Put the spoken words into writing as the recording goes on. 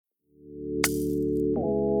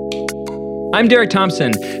I'm Derek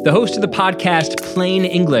Thompson, the host of the podcast Plain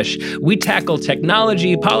English. We tackle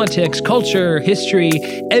technology, politics, culture, history,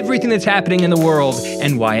 everything that's happening in the world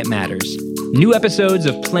and why it matters. New episodes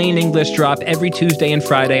of Plain English drop every Tuesday and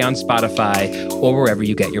Friday on Spotify or wherever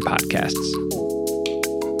you get your podcasts.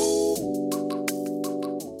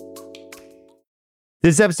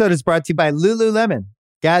 This episode is brought to you by Lululemon.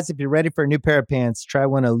 Guys, if you're ready for a new pair of pants, try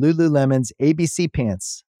one of Lululemon's ABC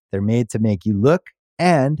pants. They're made to make you look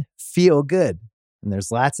and feel good. And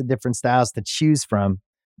there's lots of different styles to choose from.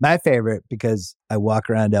 My favorite, because I walk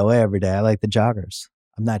around LA every day, I like the joggers.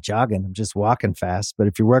 I'm not jogging, I'm just walking fast. But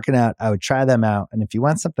if you're working out, I would try them out. And if you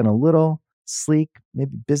want something a little sleek,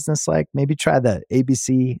 maybe business-like, maybe try the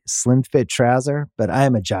ABC Slim Fit trouser. But I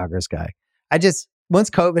am a joggers guy. Once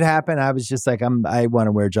COVID happened, I was just like, I want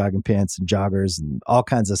to wear jogging pants and joggers and all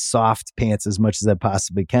kinds of soft pants as much as I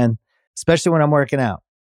possibly can, especially when I'm working out.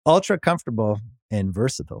 Ultra comfortable and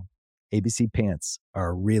versatile. ABC pants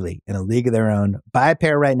are really in a league of their own. Buy a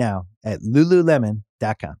pair right now at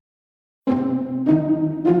lululemon.com. All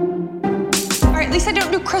right, at least I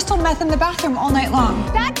don't do crystal meth in the bathroom all night long.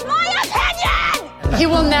 That's my opinion! He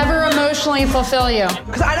will never emotionally fulfill you.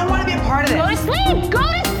 Because I don't want to be a part of it. Go to sleep! Go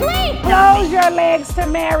to sleep! Close your legs to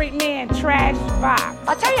married men, trash box.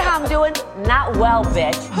 I'll tell you how I'm doing. Not well,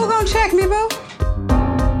 bitch. Who gonna check me, boo?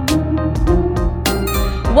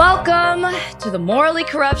 Welcome to the Morally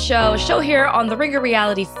Corrupt Show, a show here on the Ringer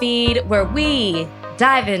Reality feed where we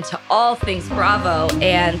dive into all things Bravo.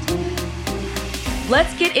 And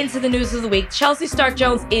let's get into the news of the week. Chelsea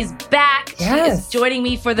Stark-Jones is back. Yes. She is joining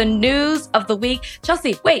me for the news of the week.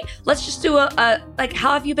 Chelsea, wait, let's just do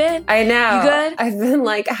how have you been? I know. You good? I've been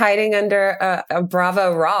hiding under a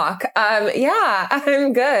Bravo rock. Yeah,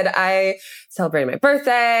 I'm good. I celebrated my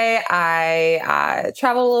birthday. I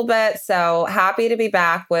traveled a little bit. So happy to be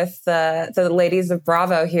back with the ladies of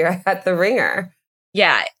Bravo here at the Ringer.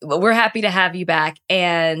 Yeah, we're happy to have you back.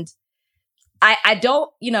 And I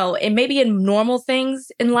don't, and maybe in normal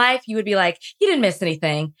things in life, you would be like, you didn't miss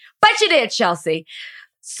anything. But you did, Chelsea.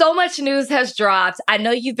 So much news has dropped. I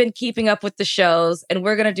know you've been keeping up with the shows, and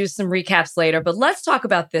we're going to do some recaps later. But let's talk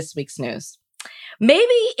about this week's news.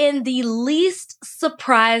 Maybe in the least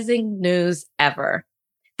surprising news ever.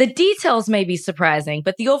 The details may be surprising,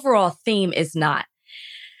 but the overall theme is not.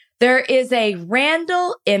 There is a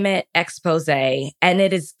Randall Emmett expose, and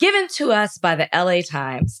it is given to us by the LA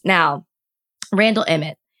Times. Now, Randall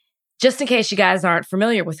Emmett, just in case you guys aren't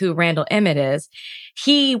familiar with who Randall Emmett is,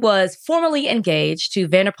 he was formerly engaged to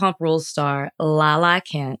Vanderpump Rules star Lala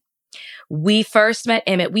Kent. We first met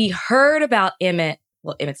Emmett. We heard about Emmett.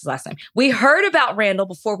 Well, Emmett's his last name. We heard about Randall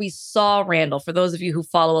before we saw Randall, for those of you who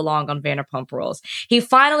follow along on Vanderpump Rules. He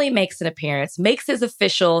finally makes an appearance, makes his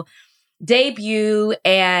official debut,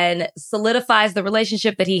 and solidifies the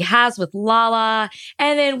relationship that he has with Lala.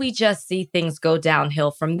 And then we just see things go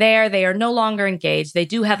downhill from there. They are no longer engaged. They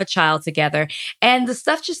do have a child together. And the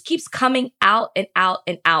stuff just keeps coming out and out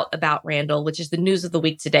and out about Randall, which is the news of the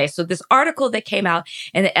week today. So this article that came out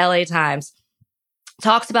in the LA Times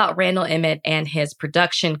talks about Randall Emmett and his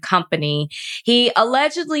production company. He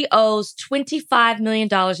allegedly owes $25 million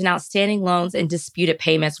in outstanding loans and disputed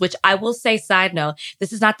payments, which I will say, side note,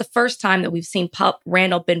 this is not the first time that we've seen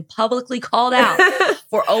Randall been publicly called out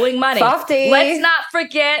for owing money. Softy. Let's not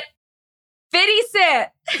forget 50 Cent.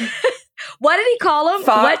 What did he call him?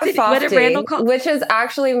 What did Randall call him? Which is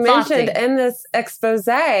actually mentioned Softy. in this expose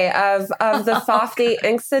of the Softy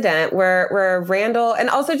incident where Randall,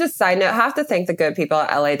 and also just side note, have to thank the good people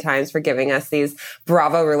at LA Times for giving us these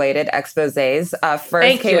Bravo-related exposés.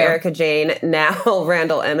 First came Erica Jane, now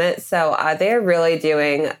Randall Emmett. So they are really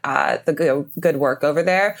doing the good work over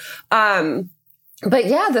there. But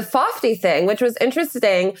yeah, the Softy thing, which was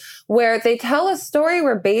interesting, where they tell a story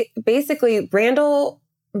where basically Randall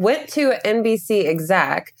went to an NBC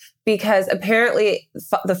exec because apparently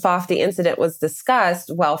the Softy incident was discussed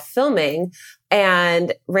while filming.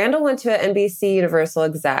 And Randall went to an NBC Universal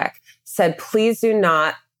exec, said, please do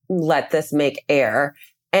not let this make air,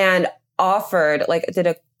 and offered, did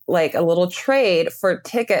a little trade for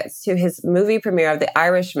tickets to his movie premiere of The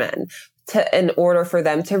Irishman in order for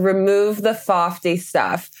them to remove the Softy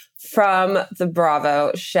stuff from the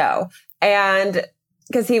Bravo show. And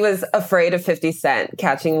because he was afraid of 50 Cent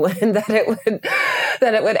catching wind that it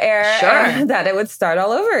would air, sure, and that it would start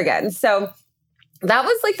all over again. So that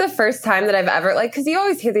was like the first time that I've ever, like, because you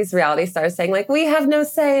always hear these reality stars saying, like, we have no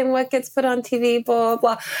say in what gets put on TV, blah,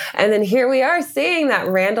 blah, blah. And then here we are seeing that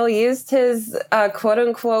Randall used his quote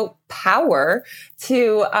unquote power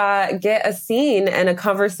to get a scene and a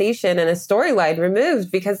conversation and a storyline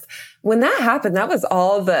removed. Because when that happened, that was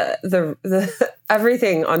all the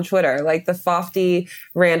everything on Twitter, like the Fofty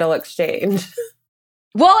Randall exchange.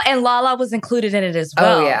 Well, and Lala was included in it as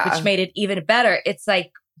well, Oh, yeah. which made it even better. It's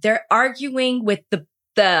like they're arguing with the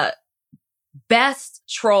best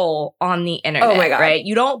troll on the internet. Oh my God. Right?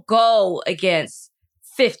 You don't go against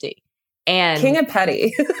 50 and King of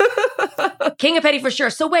Petty. King of Petty for sure.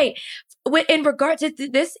 So wait, in regard to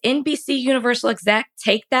this NBC Universal exec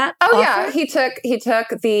take that? Oh offer? yeah, he took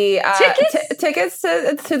the tickets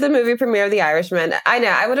to the movie premiere of The Irishman. I know.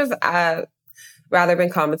 I would have rather been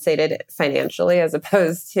compensated financially as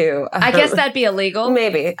opposed to. I guess that'd be illegal.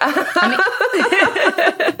 Maybe.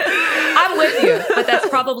 I'm with you, but that's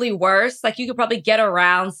probably worse. Like you could probably get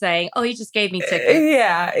around saying, "Oh, he just gave me tickets."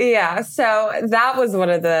 Yeah. So that was one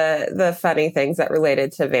of the funny things that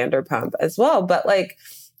related to Vanderpump as well. But like,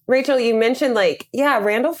 Rachel, you mentioned like, yeah,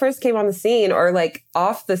 Randall first came on the scene or like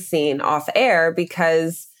off the scene, off air,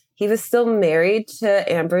 because he was still married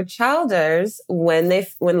to Amber Childers when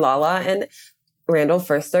Lala and Randall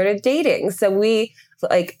first started dating. So we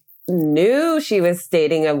like knew she was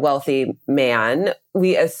dating a wealthy man.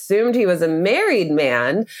 We assumed he was a married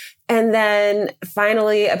man. And then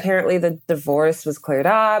finally, apparently the divorce was cleared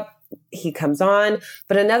up. He comes on.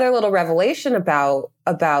 But another little revelation about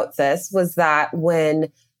this was that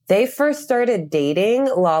when they first started dating,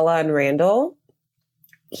 Lala and Randall,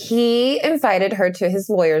 he invited her to his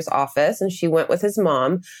lawyer's office and she went with his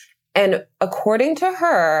mom. And according to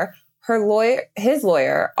her, his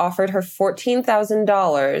lawyer offered her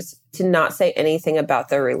 $14,000 to not say anything about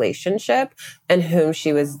their relationship and whom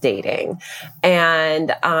she was dating.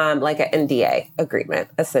 And like an NDA agreement,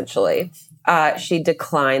 essentially. She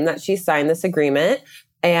declined that she signed this agreement.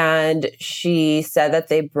 And she said that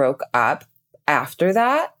they broke up after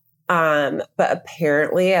that. But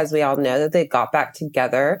apparently, as we all know, that they got back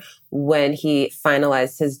together when he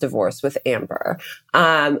finalized his divorce with Amber,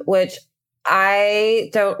 which I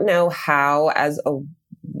don't know how, as a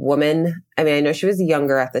woman, I mean, I know she was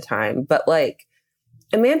younger at the time, but like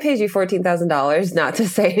a man pays you $14,000 not to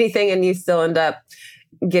say anything and you still end up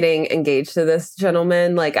getting engaged to this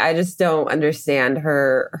gentleman. Like, I just don't understand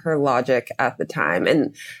her logic at the time.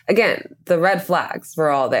 And again, the red flags were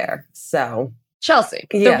all there. So Chelsea,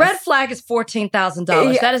 yes. The red flag is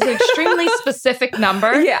 $14,000. Yeah. That is an extremely specific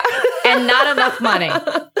number. Yeah. And not enough money.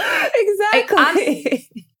 Exactly.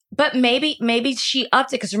 But maybe she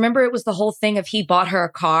upped it because remember it was the whole thing of he bought her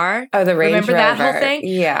a car. Oh, the Range Rover. Remember that whole thing?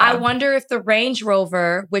 Yeah. I wonder if the Range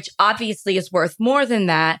Rover, which obviously is worth more than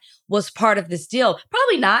that, was part of this deal.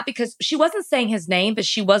 Probably not, because she wasn't saying his name, but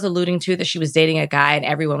she was alluding to that she was dating a guy and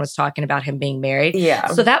everyone was talking about him being married. Yeah.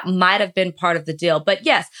 So that might have been part of the deal. But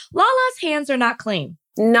yes, Lala's hands are not clean.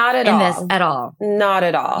 Not at all. In this at all. Not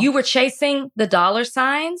at all. You were chasing the dollar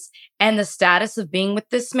signs and the status of being with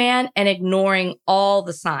this man and ignoring all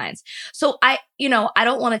the signs. So I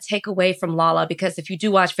don't want to take away from Lala, because if you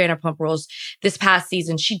do watch Vanderpump Rules this past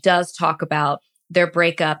season, she does talk about their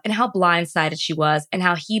breakup and how blindsided she was and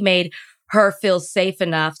how he made her feel safe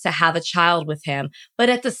enough to have a child with him. But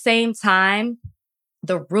at the same time,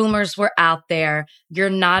 the rumors were out there. You're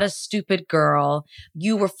not a stupid girl.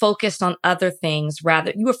 You were focused on other things.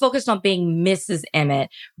 You were focused on being Mrs. Emmett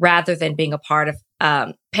rather than being a part of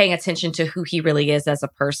paying attention to who he really is as a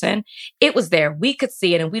person. It was there. We could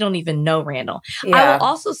see it, and we don't even know Randall. Yeah. I will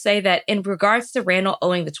also say that in regards to Randall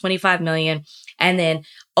owing the $25 million and then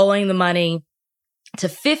owing the money to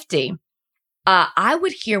 50, I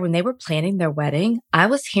would hear when they were planning their wedding, I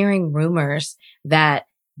was hearing rumors that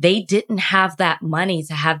they didn't have that money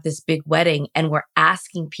to have this big wedding and were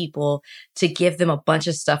asking people to give them a bunch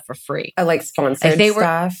of stuff for free. Like sponsored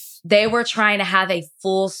stuff. They were trying to have a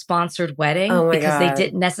full sponsored wedding because they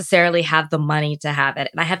didn't necessarily have the money to have it.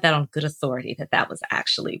 And I have that on good authority that was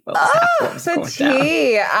actually what was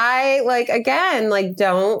happening.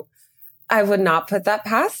 I would not put that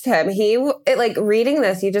past him. Reading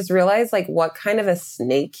this, you just realize like what kind of a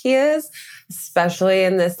snake he is, especially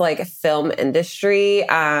in this like film industry.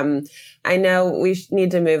 I know we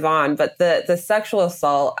need to move on, but the sexual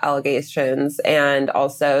assault allegations and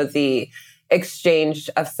also the exchange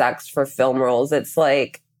of sex for film roles, it's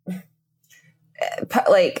like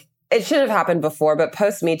it should have happened before, but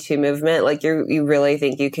post Me Too movement, like you really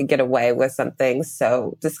think you could get away with something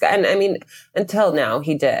so disgusting. And I mean, until now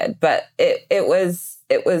he did, but it was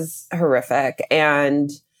horrific. And,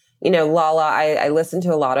 Lala, I listened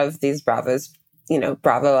to a lot of these Bravo's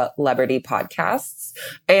Bravo celebrity podcasts.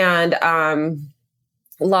 And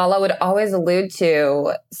Lala would always allude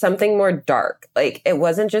to something more dark. Like, it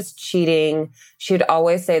wasn't just cheating. She would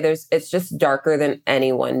always say it's just darker than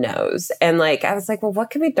anyone knows. And like, I was like, well,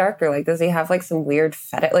 what could be darker? Like, does he have like some weird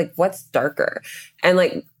fetish? Like, what's darker? And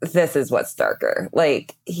like, this is what's darker.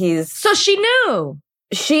 Like, So she knew.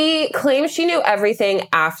 She claims she knew everything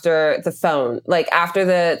after the phone, like after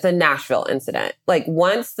the Nashville incident. Like,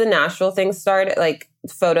 once the Nashville thing started, like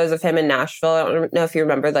photos of him in Nashville, I don't know if you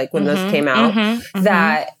remember, like when those came out,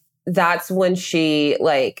 that's when she,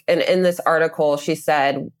 like, and in this article, she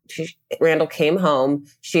said Randall came home.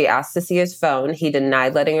 She asked to see his phone. He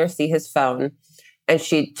denied letting her see his phone, and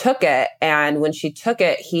she took it. And when she took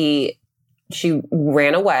it, she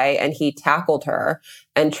ran away, and he tackled her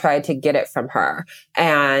and tried to get it from her.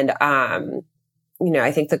 And,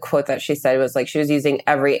 I think the quote that she said was like, she was using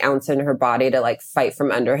every ounce in her body to like fight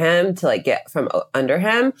from under him, to like get from under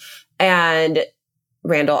him. And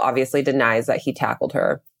Randall obviously denies that he tackled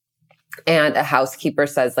her. And a housekeeper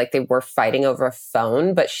says like they were fighting over a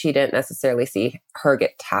phone, but she didn't necessarily see her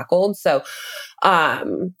get tackled. So,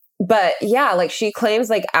 but yeah, like she claims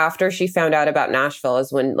like after she found out about Nashville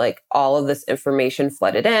is when like all of this information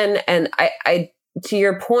flooded in. And I to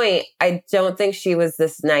your point, I don't think she was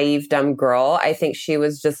this naive, dumb girl. I think she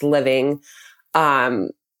was just living,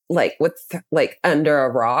 like under a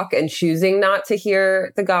rock and choosing not to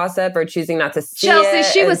hear the gossip or choosing not to see Chelsea, it.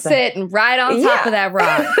 she was sitting right on top of that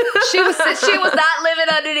rock. She was not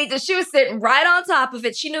living underneath it. She was sitting right on top of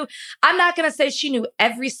it. She knew, I'm not going to say she knew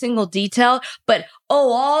every single detail, but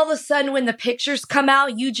all of a sudden when the pictures come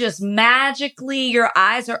out, you just magically, your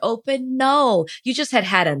eyes are open. No, you just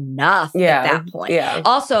had enough at that point. Yeah.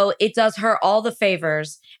 Also, it does her all the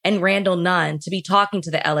favors and Randall none to be talking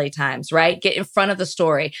to the LA Times, right? Get in front of the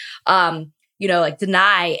story. Like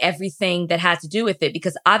deny everything that had to do with it,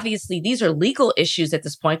 because obviously these are legal issues at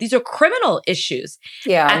this point. These are criminal issues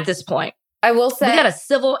at this point. I will say, we got a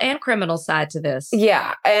civil and criminal side to this.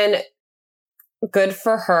 Yeah. And good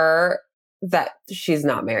for her that she's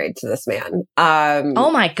not married to this man.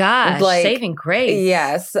 Oh my gosh. Like, saving grace.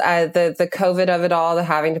 Yes. The COVID of it all, the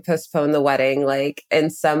having to postpone the wedding, like in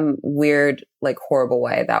some weird, like horrible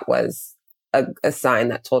way, that was a sign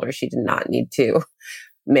that told her she did not need to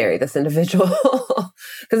marry this individual,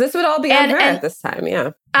 because this would all be on her at this time.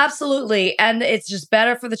 Yeah, absolutely. And it's just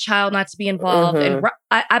better for the child not to be involved. And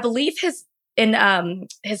I believe his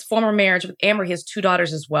former marriage with Amber, he has 2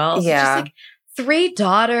 daughters as well. So yeah, just like 3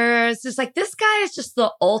 daughters. It's like, this guy is just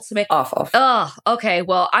the ultimate awful. Oh, okay.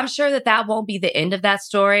 Well, I'm sure that won't be the end of that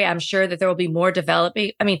story. I'm sure that there will be more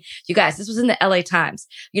developing. I mean, you guys, this was in the LA Times.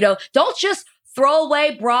 Don't just throw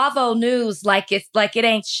away Bravo news like it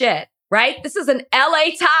ain't shit. Right? This is an LA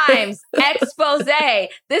Times expose.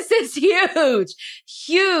 This is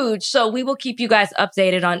huge. So we will keep you guys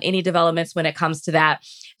updated on any developments when it comes to that.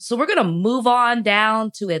 So we're going to move on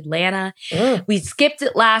down to Atlanta. We skipped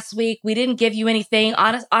it last week. We didn't give you anything,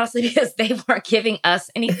 honestly, because they weren't giving us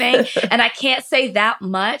anything. And I can't say that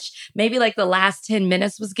much. Maybe like the last 10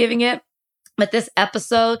 minutes was giving it. But this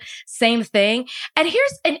episode, same thing. And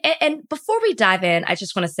and before we dive in, I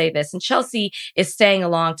just want to say this, and Chelsea is staying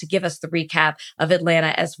along to give us the recap of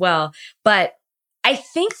Atlanta as well. But I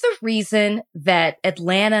think the reason that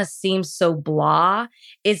Atlanta seems so blah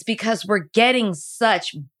is because we're getting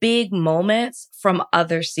such big moments from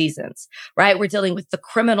other seasons, right? We're dealing with the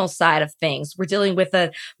criminal side of things. We're dealing with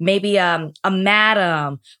maybe a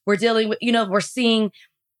madam. We're dealing with, we're seeing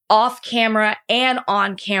off-camera and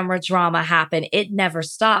on-camera drama happen. It never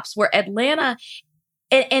stops. Where Atlanta,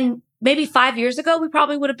 and maybe 5 years ago, we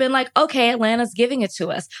probably would have been like, okay, Atlanta's giving it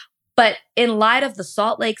to us. But in light of the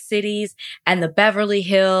Salt Lake Cities and the Beverly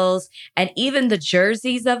Hills and even the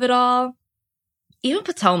Jerseys of it all, even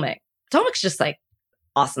Potomac's just like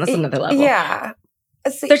awesome. That's another level. Yeah.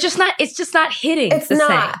 It's just not hitting. It's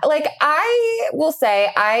not. Like, I will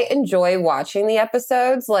say I enjoy watching the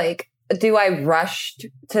episodes. Like, do I rush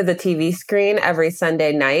to the TV screen every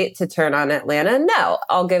Sunday night to turn on Atlanta? No,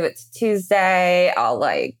 I'll give it to Tuesday. I'll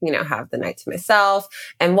have the night to myself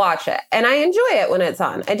and watch it. And I enjoy it when it's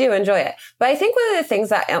on. I do enjoy it. But I think one of the things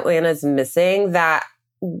that Atlanta's missing that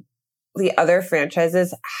the other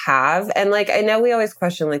franchises have, and like, I know we always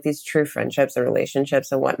question like these true friendships and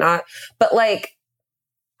relationships and whatnot, but like,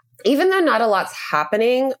 even though not a lot's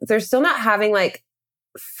happening, they're still not having like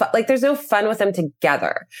there's no fun with them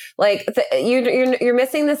together. Like you're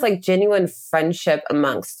missing this like genuine friendship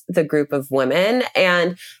amongst the group of women,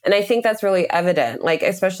 and I think that's really evident. Like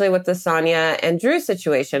especially with the Sonia and Drew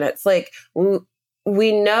situation, it's like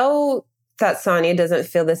we know that Sonia doesn't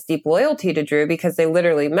feel this deep loyalty to Drew because they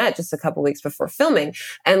literally met just a couple weeks before filming.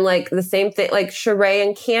 And like the same thing, like Sheree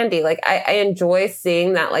and Candy, like I enjoy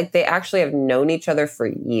seeing that like they actually have known each other for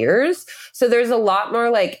years. So there's a lot more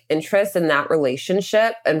like interest in that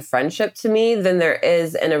relationship and friendship to me than there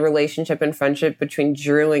is in a relationship and friendship between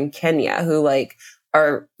Drew and Kenya, who like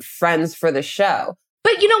are friends for the show.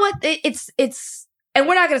 But you know what? It's and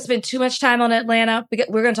we're not going to spend too much time on Atlanta.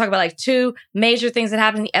 We're going to talk about like two major things that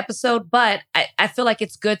happened in the episode. But I feel like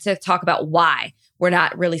it's good to talk about why we're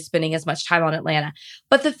not really spending as much time on Atlanta.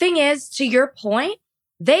 But the thing is, to your point,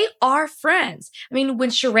 they are friends. I mean,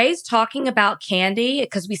 when Sheree's talking about Candy,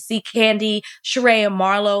 because we see Candy, Sheree, and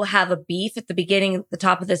Marlo have a beef at the beginning, the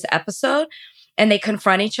top of this episode, and they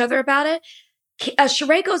confront each other about it.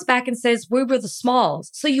 Sheree goes back and says, we were the Smalls.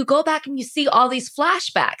 So you go back and you see all these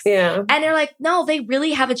flashbacks. Yeah. And they're like, no, they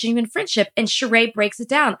really have a genuine friendship. And Sheree breaks it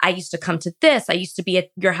down. I used to come to this. I used to be at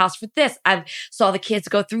your house for this. I saw the kids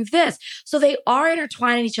go through this. So they are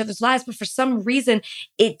intertwined in each other's lives. But for some reason,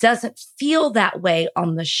 it doesn't feel that way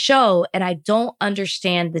on the show. And I don't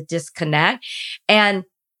understand the disconnect. And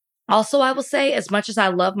also, I will say, as much as I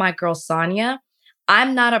love my girl Sonia,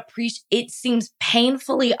 I'm not it seems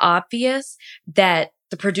painfully obvious that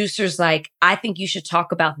the producer's like, I think you should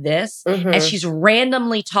talk about this. Mm-hmm. And she's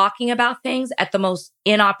randomly talking about things at the most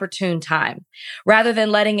inopportune time rather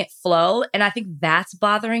than letting it flow. And I think that's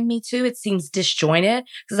bothering me too. It seems disjointed.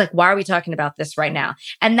 It's like, why are we talking about this right now?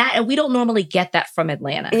 And we don't normally get that from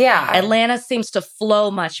Atlanta. Yeah. Atlanta seems to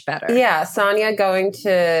flow much better. Yeah. Sonia going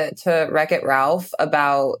to Wreck-It Ralph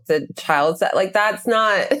about the child set, like that's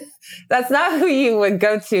not who you would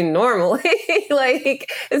go to normally.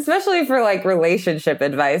 Like, especially for like relationship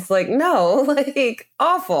advice. Like, no, like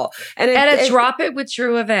awful. And a drop it with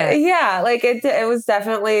Drew event. Yeah. Like it was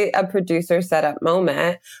definitely a producer setup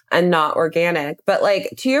moment and not organic. But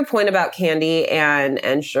like to your point about Candy and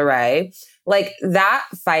Sheree, like that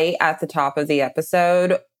fight at the top of the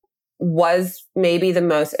episode was maybe the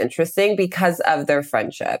most interesting because of their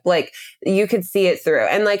friendship. Like you could see it through.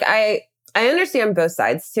 And like I understand both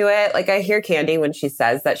sides to it. Like I hear Candy when she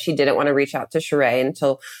says that she didn't want to reach out to Sheree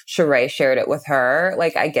until Sheree shared it with her.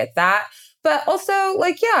 Like I get that. But also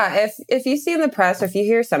like, yeah, if you see in the press or if you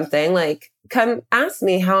hear something, like come ask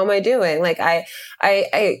me, how am I doing? Like I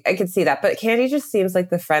could see that. But Candy just seems like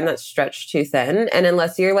the friend that's stretched too thin. And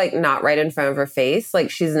unless you're like not right in front of her face, like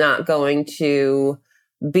she's not going to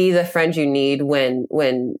be the friend you need when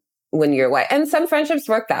you're away. And some friendships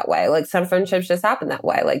work that way. Like some friendships just happen that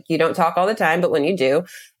way. Like you don't talk all the time, but when you do,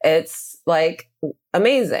 it's like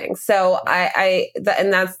amazing. So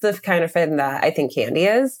and that's the kind of friend that I think Candy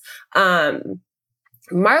is.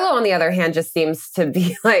 Marlo, on the other hand, just seems to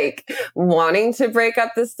be like wanting to break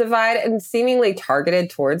up this divide and seemingly targeted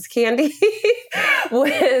towards Candy.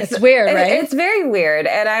 It's weird, right? It's very weird.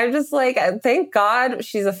 And I'm just like, thank God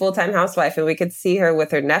she's a full-time housewife and we could see her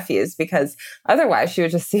with her nephews because otherwise she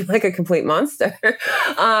would just seem like a complete monster.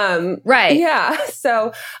 Right. Yeah.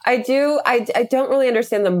 So I don't really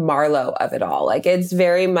understand the Marlo of it all. Like it's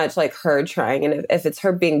very much like her trying. And if it's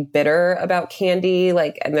her being bitter about Candy,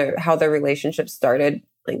 like, and how their relationship started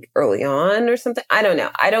like early on or something. I don't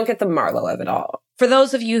know. I don't get the Marlo of it all. For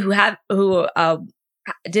those of you who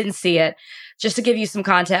didn't see it, just to give you some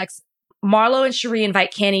context, Marlo and Sheree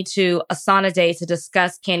invite Candy to a sauna day to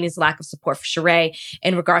discuss Candy's lack of support for Sheree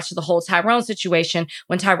in regards to the whole Tyrone situation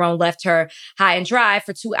when Tyrone left her high and dry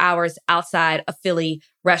for 2 hours outside a Philly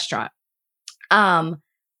restaurant.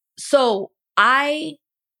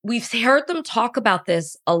 We've heard them talk about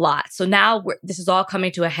this a lot. So now this is all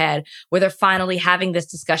coming to a head where they're finally having this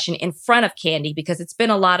discussion in front of Candy because it's been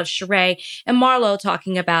a lot of Sheree and Marlo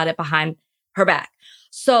talking about it behind her back.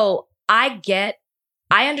 So I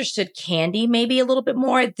understood Candy maybe a little bit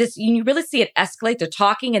more. You really see it escalate. They're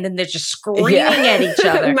talking and then they're just screaming at each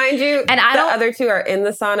other. Mind you, and the other two are in the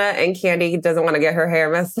sauna and Candy doesn't want to get her hair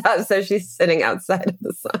messed up. So she's sitting outside of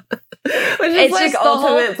the sauna. Which is like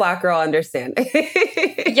ultimate black girl understanding.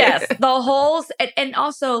 Yes. The whole, and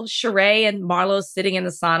also Sheree and Marlo sitting in the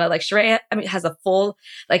sauna. Like Sheree, has a full,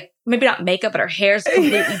 like maybe not makeup, but her hair's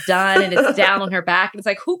completely done and it's down on her back. And it's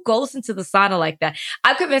like, who goes into the sauna like that?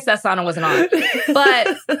 I'm convinced that sauna wasn't on.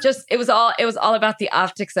 But just, it was all about the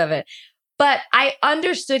optics of it. But I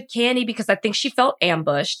understood Candy because I think she felt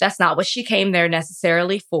ambushed. That's not what she came there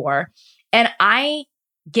necessarily for. And I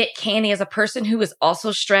get Candy as a person who is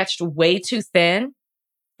also stretched way too thin.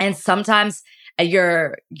 And sometimes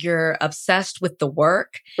you're obsessed with the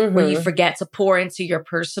work where you forget to pour into your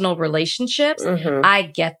personal relationships. Mm-hmm. I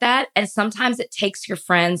get that. And sometimes it takes your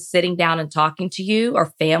friends sitting down and talking to you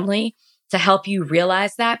or family to help you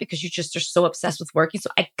realize that because you just are so obsessed with working. So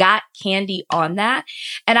I got Candy on that.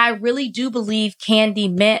 And I really do believe Candy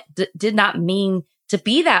did not mean to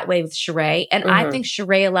be that way with Sheree. And I think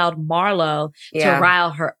Sheree allowed Marlo to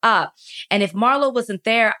rile her up. And if Marlo wasn't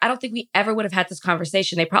there, I don't think we ever would have had this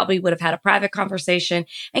conversation. They probably would have had a private conversation.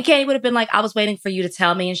 And Candy would have been like, I was waiting for you to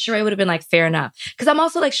tell me. And Sheree would have been like, fair enough. Because I'm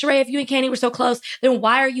also like, Sheree, if you and Candy were so close, then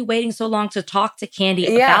why are you waiting so long to talk to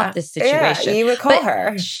Candy about this situation? Yeah, you would call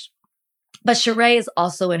her. But Sheree is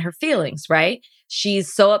also in her feelings, right?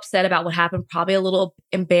 She's so upset about what happened, probably a little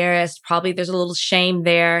embarrassed, probably there's a little shame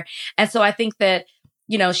there. And so I think that,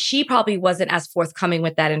 you know, she probably wasn't as forthcoming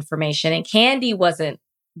with that information and Candy wasn't,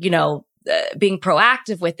 you know, being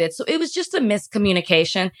proactive with it. So it was just a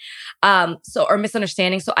miscommunication, or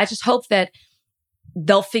misunderstanding. So I just hope that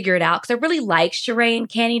they'll figure it out because I really like Sheree and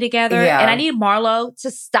Candy together. Yeah. And I need Marlo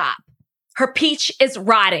to stop. Her peach is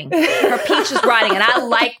rotting. Her peach is rotting. And I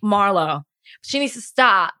like Marlo. She needs to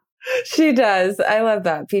stop. She does. I love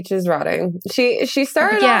that. Peach is rotting. She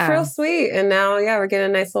started off real sweet and now, we're getting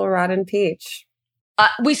a nice little rotten peach.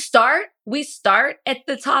 We start at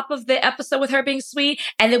the top of the episode with her being sweet,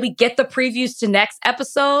 and then we get the previews to next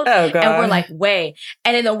episode. Oh, God. And we're like, wait.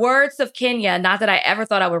 And in the words of Kenya, not that I ever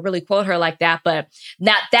thought I would really quote her like that, but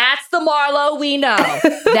now that's the Marlo we know.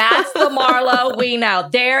 That's the Marlo we know.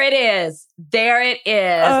 There it is. There it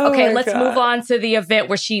is. Oh, okay, let's move on to the event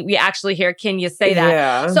where we actually hear Kenya say that.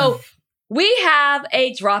 Yeah. So we have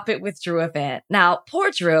a Drop It with Drew event. Now, poor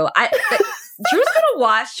Drew. Drew's gonna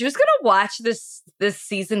watch this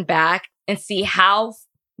season back and see how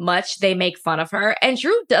much they make fun of her. And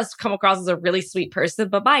Drew does come across as a really sweet person,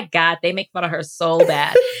 but my God, they make fun of her so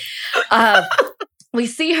bad. We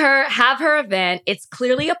see her have her event. It's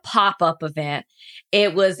clearly a pop-up event.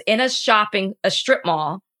 It was in a strip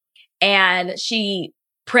mall, and she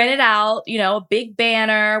printed out, you know, a big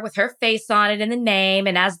banner with her face on it and the name.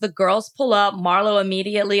 And as the girls pull up, Marlo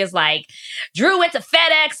immediately is like, Drew went to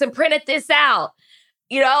FedEx and printed this out.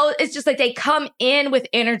 You know, it's just like they come in with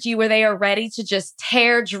energy where they are ready to just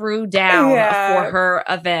tear Drew down for her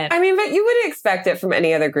event. I mean, but you wouldn't expect it from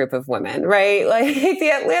any other group of women, right? Like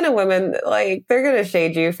the Atlanta women, like they're going to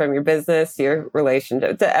shade you from your business, to your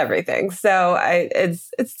relationship, to everything. So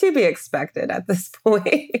it's to be expected at this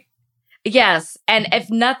point. Yes. And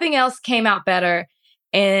if nothing else came out better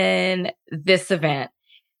in this event,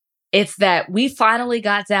 it's that we finally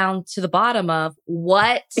got down to the bottom of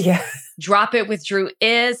what Drop It with Drew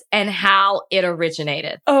is and how it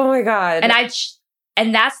originated. Oh my God.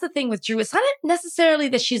 And that's the thing with Drew. It's not necessarily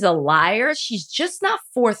that she's a liar. She's just not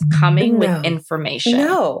forthcoming with information.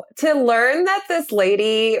 No. To learn that this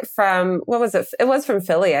lady from, what was it? It was from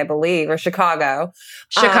Philly, I believe, or Chicago.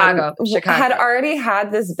 Chicago. Had already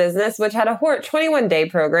had this business, which had a 21-day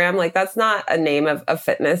program. Like, that's not a name of a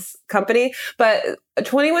fitness company, but a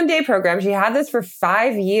 21-day program. She had this for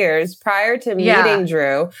 5 years prior to meeting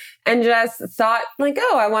Drew, and just thought like,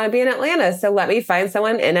 oh, I want to be in Atlanta. So let me find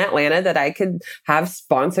someone in Atlanta that I could have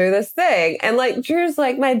sponsor this thing. And like, Drew's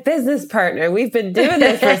like my business partner. We've been doing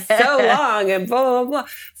this for so long and blah, blah, blah.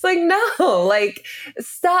 It's like, no, like,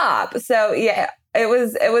 stop. So yeah, it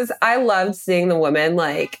was, I loved seeing the women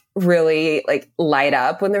like really like light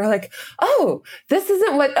up when they were like, oh, this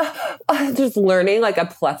isn't what, just learning like a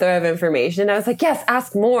plethora of information. I was like, yes,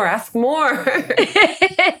 ask more.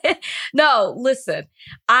 No, listen,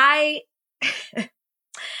 I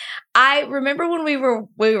remember when we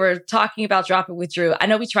were talking about Drop It with Drew. I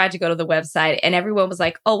know we tried to go to the website and everyone was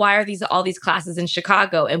like, oh, why are all these classes in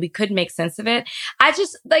Chicago? And we couldn't make sense of it. I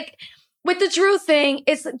just like, with the Drew thing,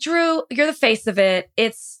 it's Drew, you're the face of it.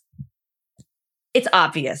 It's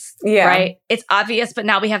obvious, right? It's obvious, but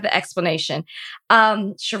now we have the explanation.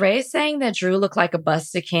 Sheree saying that Drew looked like a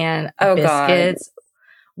busted can of biscuits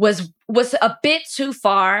was a bit too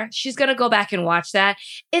far. She's going to go back and watch that.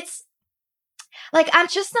 It's like, I'm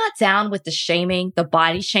just not down with the shaming, the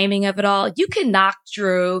body shaming of it all. You can knock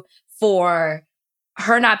Drew for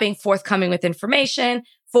her not being forthcoming with information,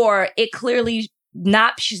 for it clearly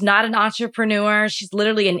she's not an entrepreneur. She's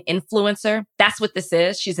literally an influencer. That's what this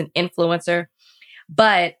is. She's an influencer.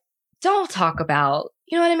 But don't talk about,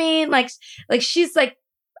 you know what I mean? Like she's like,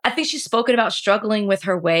 I think she's spoken about struggling with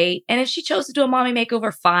her weight. And if she chose to do a mommy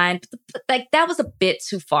makeover, fine. But like, that was a bit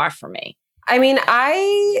too far for me. I mean,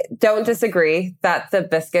 I don't disagree that the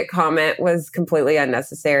biscuit comment was completely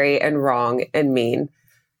unnecessary and wrong and mean.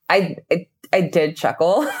 I did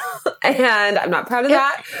chuckle, and I'm not proud of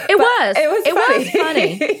that. It was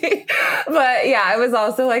funny. But yeah, I was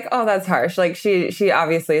also like, oh, that's harsh. Like she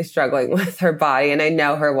obviously is struggling with her body, and I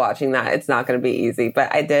know her watching that. It's not going to be easy,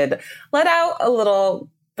 but I did let out a little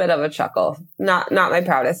bit of a chuckle. Not my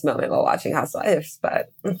proudest moment while watching Housewives, but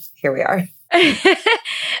here we are.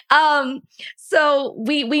 So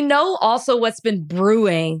we know also what's been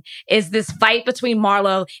brewing is this fight between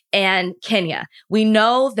Marlo and Kenya. We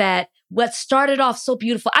know that what started off so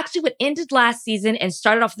beautiful, actually what ended last season and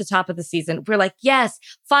started off at the top of the season, we're like, yes,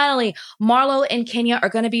 finally, Marlo and Kenya are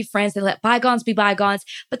going to be friends. They let bygones be bygones.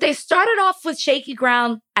 But they started off with shaky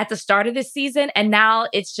ground at the start of this season. And now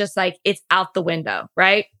it's just like, it's out the window,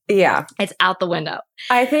 right? Yeah. It's out the window.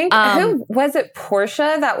 I think, who was it,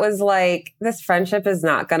 Portia, that was like, this friendship is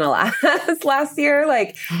not going to last year?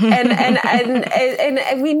 Like,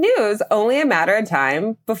 and we knew it was only a matter of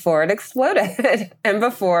time before it exploded and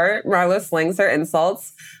before Marlo slings her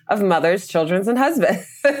insults of mothers, children, and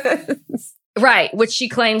husbands. Right, which she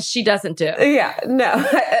claims she doesn't do. Yeah, no,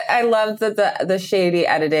 I love the shady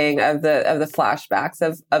editing of the flashbacks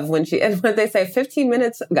of when they say 15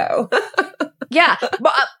 minutes ago. Yeah,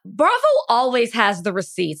 Bravo always has the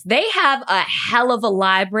receipts. They have a hell of a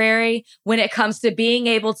library when it comes to being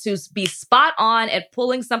able to be spot on at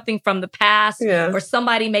pulling something from the past or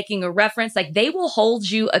somebody making a reference. Like, they will hold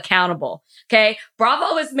you accountable. Okay,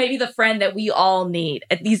 Bravo is maybe the friend that we all need.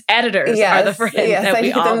 These editors are the friend that we all need. I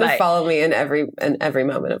need them to follow me in every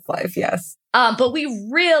moment of life. Yes, but we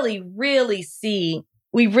really see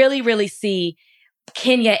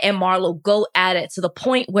Kenya and Marlo go at it to the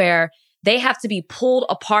point where they have to be pulled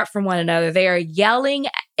apart from one another. They are yelling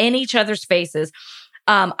in each other's faces.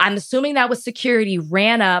 I'm assuming that was security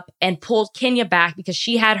ran up and pulled Kenya back because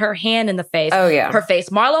she had her hand in the face. Oh, yeah. Her face.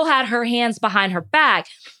 Marlo had her hands behind her back.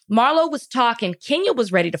 Marlo was talking. Kenya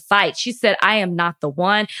was ready to fight. She said, I am not the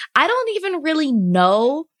one. I don't even really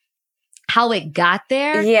know how it got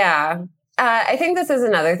there. Yeah. I think this is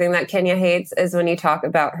another thing that Kenya hates is when you talk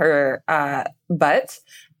about her butt.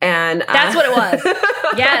 And that's what it was.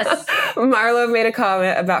 Yes. Marlo made a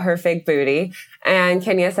comment about her fake booty and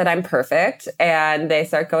Kenya said, I'm perfect. And they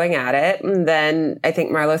start going at it. And then I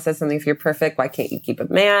think Marlo says something, if you're perfect, why can't you keep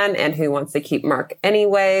a man? And who wants to keep Mark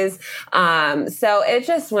anyways? So it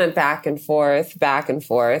just went back and forth.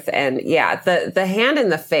 And yeah, the hand in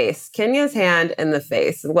the face, Kenya's hand in the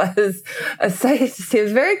face was a sight. She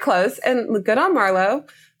was very close and good on Marlo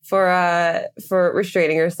for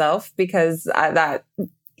restraining herself because that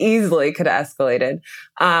easily could have escalated.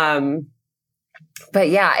 But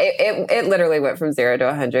yeah, it literally went from 0 to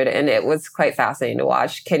 100 and it was quite fascinating to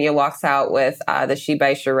watch. Kenya walks out with the She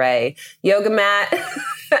by Sheree yoga mat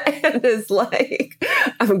and is like,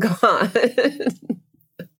 I'm gone.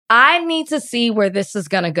 I need to see where this is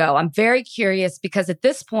going to go. I'm very curious because at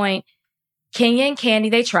this point, Kenya and Candy,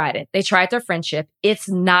 they tried it. They tried their friendship. It's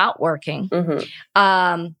not working.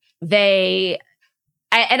 Mm-hmm.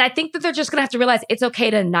 And I think that they're just going to have to realize it's okay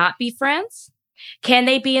to not be friends. Can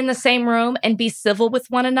they be in the same room and be civil with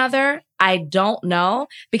one another? I don't know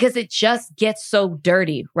because it just gets so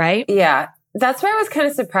dirty, right? Yeah. That's why I was kind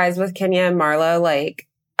of surprised with Kenya and Marlo. Like,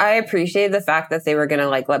 I appreciated the fact that they were going to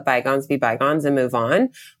like let bygones be bygones and move on.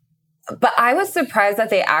 But I was surprised that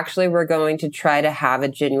they actually were going to try to have a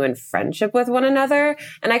genuine friendship with one another.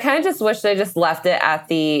 And I kind of just wish they just left it at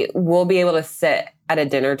we'll be able to sit at a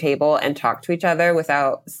dinner table and talk to each other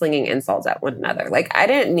without slinging insults at one another. Like, I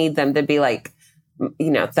didn't need them to be like,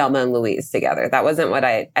 Thelma and Louise together. That wasn't what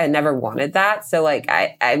I never wanted that. So like,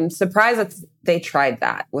 I'm surprised that they tried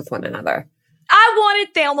that with one another. I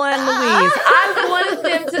wanted Thelma and Louise.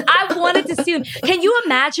 I wanted to see them. Can you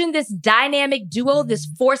imagine this dynamic duo, this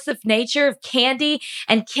force of nature of Candy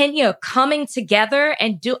and Kenya coming together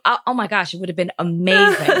and oh my gosh, it would have been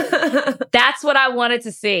amazing. That's what I wanted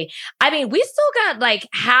to see. I mean, we still got like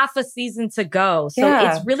half a season to go. So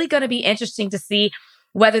It's really going to be interesting to see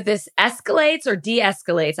whether this escalates or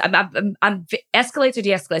de-escalates. I'm escalates or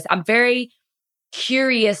de-escalates. I'm very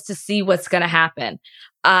curious to see what's going to happen.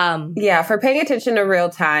 For paying attention to real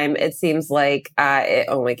time, it seems like it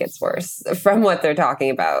only gets worse from what they're talking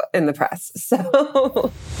about in the press.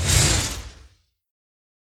 So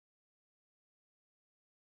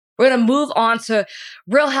we're going to move on to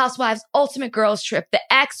Real Housewives Ultimate Girls Trip, the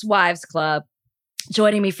Ex-Wives Club.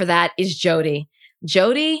 Joining me for that is Jody.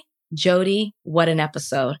 Jody, what an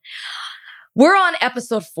episode. We're on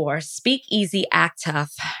episode 4, Speak Easy, Act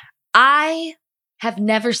Tough. I have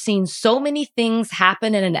never seen so many things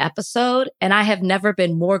happen in an episode, and I have never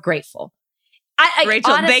been more grateful.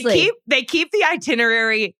 Rachel, honestly, they keep the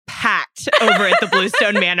itinerary packed over at the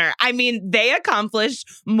Bluestone Manor. I mean, they accomplish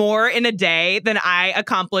more in a day than I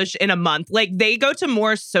accomplish in a month. Like, they go to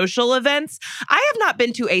more social events. I have not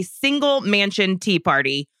been to a single mansion tea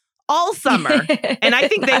party all summer, and I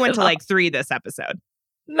think they went to like 3 this episode.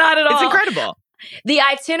 Not at all. It's incredible. The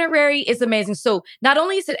itinerary is amazing. So not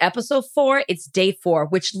only is it episode 4, it's day 4,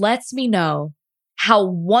 which lets me know how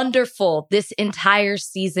wonderful this entire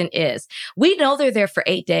season is. We know they're there for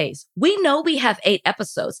 8 days. We know we have 8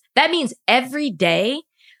 episodes. That means every day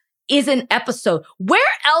is an episode. Where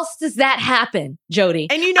else does that happen, Jody?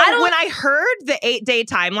 And when I heard the 8-day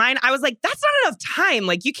timeline, I was like, that's not enough time.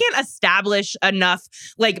 Like, you can't establish enough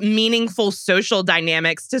like meaningful social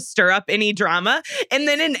dynamics to stir up any drama. And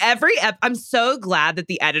then in every I'm so glad that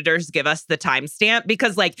the editors give us the timestamp,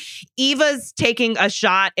 because like Eva's taking a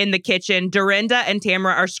shot in the kitchen, Dorinda and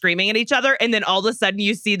Tamara are screaming at each other, and then all of a sudden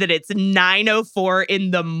you see that it's 9:04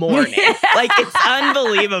 in the morning. Like, it's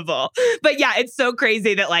unbelievable. But yeah, it's so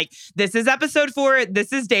crazy that like this is episode 4,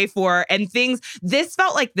 this is day 4, and this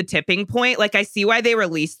felt like the tipping point. Like, I see why they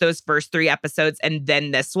released those first 3 episodes and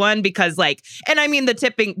then this one, because like, and I mean,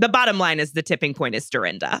 the bottom line is the tipping point is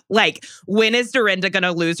Dorinda. Like, when is Dorinda going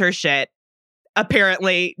to lose her shit?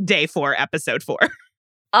 Apparently day 4, episode 4.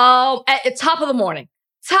 At top of the morning.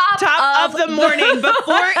 Top of the morning,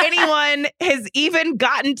 before anyone has even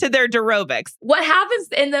gotten to their aerobics. What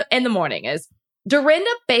happens in the morning is Dorinda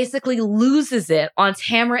basically loses it on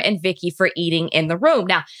Tamara and Vicky for eating in the room.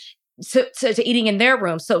 Now, to eating in their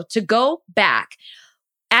room. So to go back,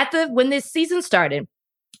 when this season started,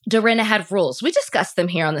 Dorinda had rules. We discussed them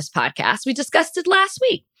here on this podcast. We discussed it last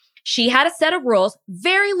week. She had a set of rules,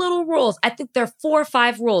 very little rules. I think there are 4 or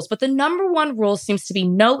 5 rules, but the number 1 rule seems to be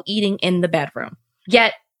no eating in the bedroom.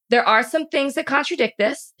 Yet there are some things that contradict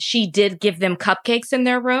this. She did give them cupcakes in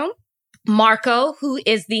their room. Marco, who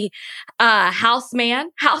is the house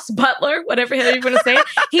butler, whatever you want to say,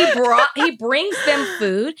 he brings them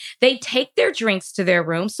food. They take their drinks to their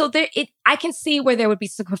room. So I can see where there would be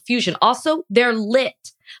some confusion. Also, they're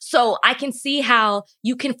lit. So I can see how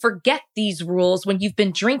you can forget these rules when you've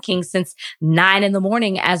been drinking since 9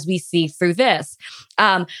 a.m, as we see through this.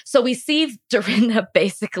 So we see Dorinda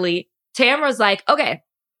basically, Tamara's like, okay,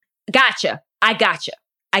 gotcha. I gotcha.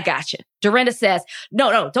 Dorinda says,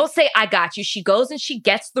 no, don't say I got you. She goes and she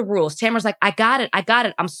gets the rules. Tamara's like, I got it.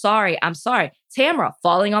 I'm sorry. Tamara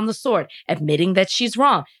falling on the sword, admitting that she's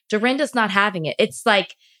wrong. Dorinda's not having it. It's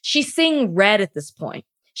like she's seeing red at this point.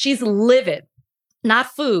 She's livid, not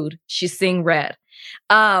food. She's seeing red.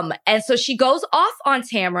 And so she goes off on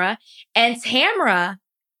Tamara, and Tamara,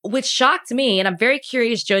 which shocked me, and I'm very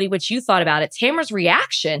curious, Jody, what you thought about it. Tamara's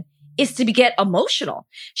reaction is to get emotional.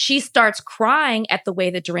 She starts crying at the way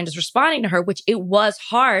that Dorinda's responding to her, which it was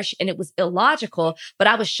harsh and it was illogical, but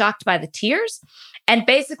I was shocked by the tears. And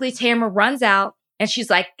basically Tamara runs out and she's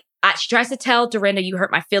like, she tries to tell Dorinda, you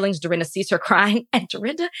hurt my feelings. Dorinda sees her crying, and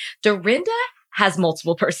Dorinda has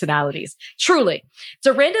multiple personalities. Truly.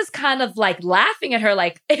 Dorinda's kind of like laughing at her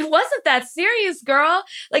like, it wasn't that serious, girl.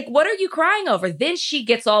 Like, what are you crying over? Then she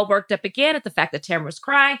gets all worked up again at the fact that Tamara's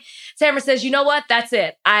crying. Tamara says, you know what? That's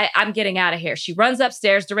it. I'm getting out of here. She runs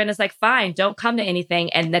upstairs. Dorinda's like, fine, don't come to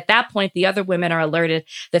anything. And at that point, the other women are alerted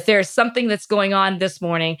that there is something that's going on this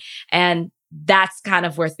morning. And that's kind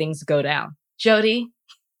of where things go down. Jody.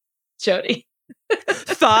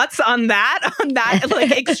 Thoughts on that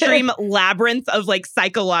like extreme labyrinth of like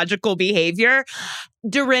psychological behavior?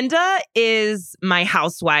 Dorinda is my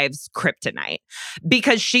housewife's kryptonite,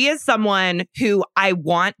 because she is someone who I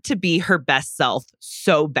want to be her best self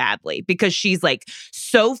so badly, because she's like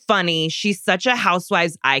so funny. She's such a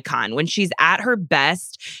housewife's icon. When she's at her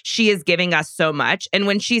best, she is giving us so much. And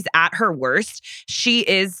when she's at her worst, she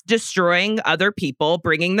is destroying other people,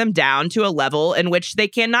 bringing them down to a level in which they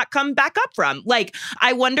cannot come back up from. Like,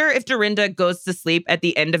 I wonder if Dorinda goes to sleep at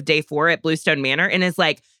the end of day 4 at Bluestone Manor and is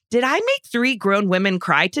like, did I make 3 grown women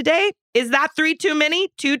cry today? Is that 3 too many?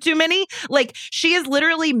 2 too many? Like, she is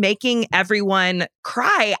literally making everyone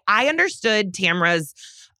cry. I understood Tamara's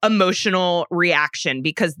emotional reaction,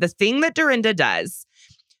 because the thing that Dorinda does,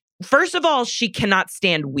 first of all, she cannot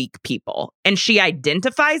stand weak people, and she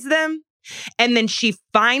identifies them. And then she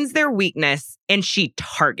finds their weakness and she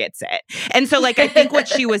targets it. And so, like, I think what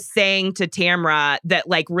she was saying to Tamara that,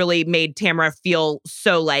 like, really made Tamara feel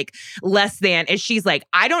so, like, less than is she's like,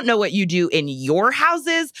 I don't know what you do in your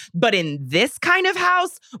houses, but in this kind of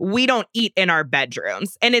house, we don't eat in our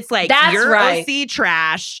bedrooms. And it's like, you're right. OC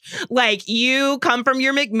trash. Like, you come from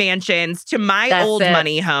your McMansions to my old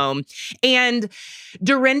money home. And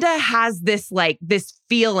Dorinda has this, like, this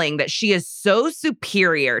feeling that she is so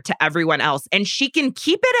superior to everyone else, and she can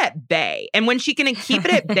keep it at bay. And when and she can keep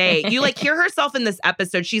it at bay. You like hear herself in this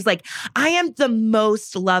episode. She's like, I am the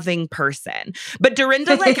most loving person. But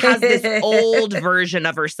Dorinda like has this old version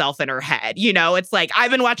of herself in her head. You know, it's like,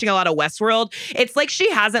 I've been watching a lot of Westworld. It's like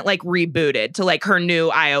she hasn't like rebooted to like her new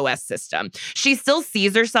iOS system. She still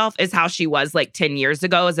sees herself as how she was like 10 years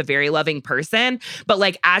ago as a very loving person. But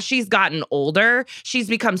like as she's gotten older, she's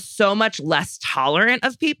become so much less tolerant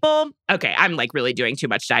of people. Okay, I'm like really doing too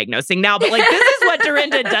much diagnosing now, but like this is what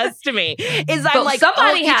Dorinda does to me. Is I'm like,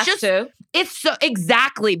 somebody has to. It's so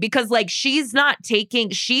exactly because like she's not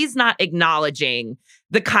acknowledging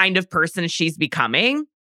the kind of person she's becoming.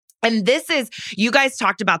 And this is, you guys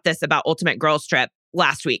talked about this about Ultimate Girls Trip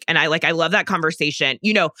last week. And I love that conversation.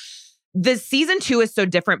 You know, the season 2 is so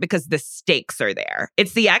different because the stakes are there.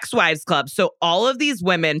 It's the ex-wives club. So all of these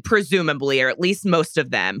women, presumably, or at least most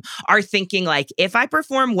of them, are thinking like, if I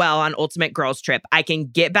perform well on Ultimate Girls Trip, I can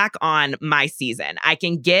get back on my season. I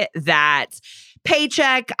can get that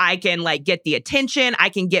paycheck. I can like get the attention. I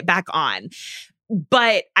can get back on.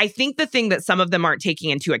 But I think the thing that some of them aren't taking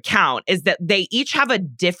into account is that they each have a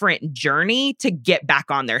different journey to get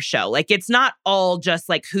back on their show. Like, it's not all just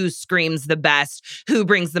like who screams the best, who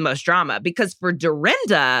brings the most drama. Because for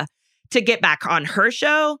Dorinda to get back on her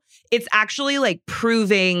show, it's actually like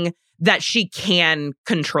proving that she can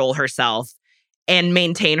control herself and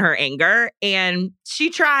maintain her anger. And she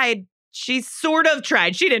tried. She sort of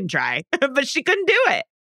tried. She didn't try, but she couldn't do it.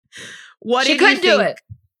 She couldn't do it.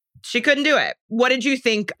 She couldn't do it. What did you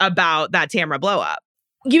think about that Tamra blow up?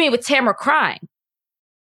 You mean with Tamra crying?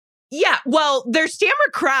 Yeah, well, there's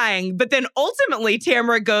Tamra crying, but then ultimately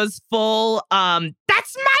Tamra goes full,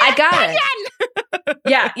 that's my opinion!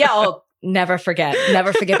 Yeah, oh, never forget.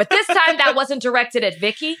 But this time that wasn't directed at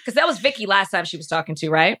Vicky, because that was Vicky last time she was talking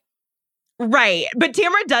to, right? Right. But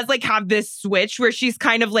Tamra does like have this switch where she's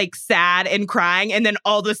kind of like sad and crying. And then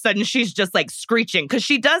all of a sudden she's just like screeching because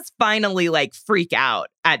she does finally like freak out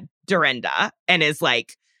at Dorinda and is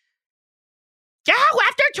like, oh,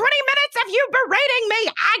 after 20 minutes of you berating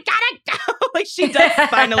me, I gotta go. Like she does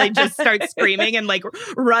finally just start screaming and like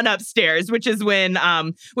run upstairs, which is when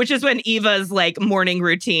Eva's like morning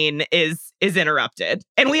routine is interrupted.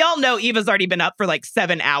 And we all know Eva's already been up for like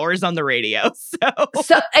 7 hours on the radio.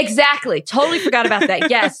 So exactly. Totally forgot about that.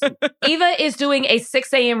 Yes. Eva is doing a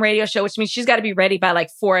 6 a.m. radio show, which means she's got to be ready by like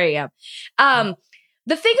 4 a.m.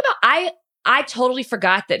 The thing about, I totally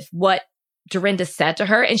forgot that what Dorinda said to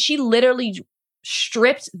her, and she literally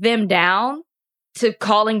stripped them down to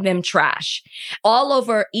calling them trash all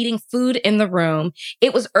over eating food in the room.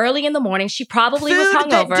 It was early in the morning. She probably was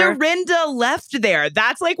hungover. That Dorinda left there.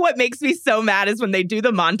 That's like what makes me so mad is when they do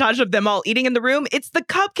the montage of them all eating in the room. It's the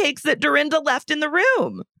cupcakes that Dorinda left in the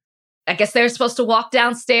room. I guess they're supposed to walk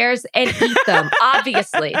downstairs and eat them,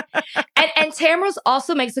 obviously. And Tamra's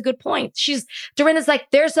also makes a good point. Dorinda's like,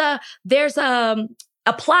 there's a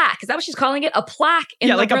plaque. Is that what she's calling it? A plaque in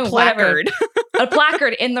the room. Yeah, like a placard. A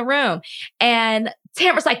placard in the room. And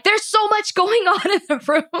Tamra's like, there's so much going on in the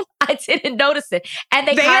room. I didn't notice it. And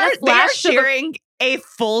they kind of flashed. They're sharing a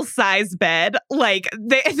full-size bed. Like,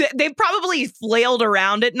 they probably flailed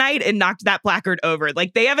around at night and knocked that placard over.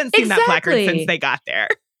 Like, they haven't seen that placard since they got there.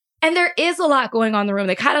 And there is a lot going on in the room.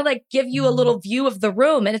 They kind of like give you a little view of the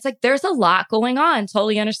room. And it's like, there's a lot going on.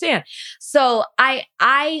 Totally understand. So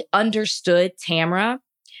I understood Tamra.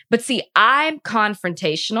 But see, I'm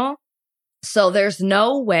confrontational. So there's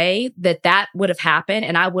no way that would have happened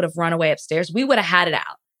and I would have run away upstairs. We would have had it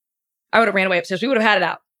out. I would have ran away upstairs. We would have had it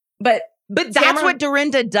out. But that's what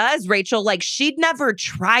Dorinda does, Rachel. Like, she'd never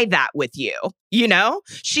try that with you, you know?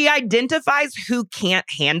 She identifies who can't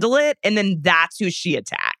handle it, and then that's who she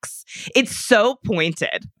attacks. It's so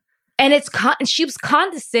pointed. And she was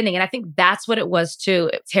condescending, and I think that's what it was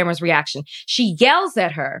too, Tamra's reaction. She yells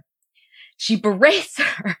at her. She berates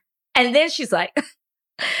her. And then she's like,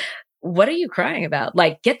 what are you crying about?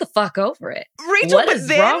 Like, get the fuck over it. Rachel, what is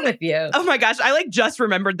wrong with you? Oh my gosh. I like just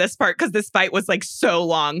remembered this part because this fight was like so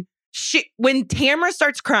long. When Tamra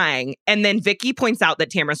starts crying and then Vicky points out that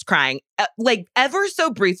Tamra's crying, like ever so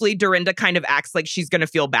briefly, Dorinda kind of acts like she's going to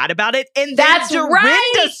feel bad about it. And then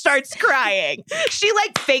Dorinda starts crying. She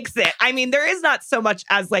like fakes it. I mean, there is not so much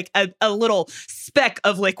as like a little speck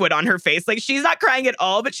of liquid on her face. Like she's not crying at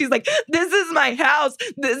all, but she's like, this is my house.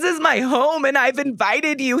 This is my home. And I've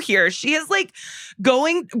invited you here. She is like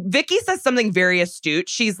Vicky says something very astute.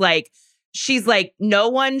 She's like, no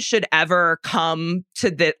one should ever come to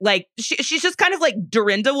the, like, she's just kind of like,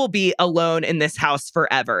 Dorinda will be alone in this house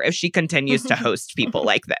forever if she continues to host people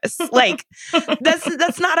like this. Like,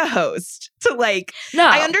 that's not a host to like, no.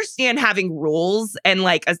 I understand having rules and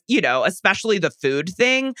like, you know, especially the food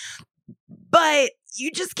thing. But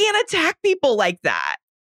you just can't attack people like that.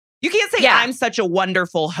 You can't say, I'm such a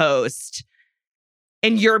wonderful host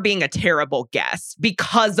and you're being a terrible guest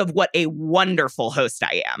because of what a wonderful host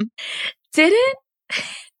I am. Didn't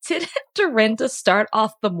Dorinda start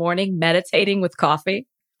off the morning meditating with coffee?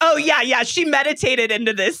 Oh, yeah. She meditated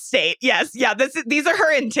into this state. Yes. Yeah. These are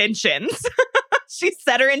her intentions. She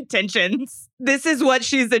set her intentions. This is what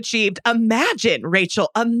she's achieved. Imagine, Rachel,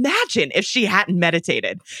 if she hadn't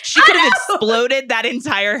meditated. She could have exploded that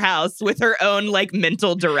entire house with her own like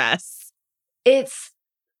mental duress. It's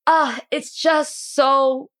just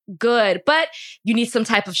so good. But you need some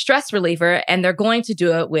type of stress reliever, and they're going to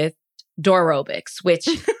do it with door aerobics, which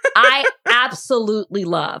I absolutely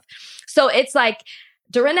love. So it's like,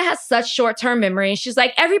 Dorinda has such short-term memory, and she's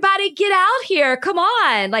like, everybody get out here. Come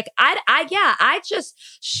on. Like, I just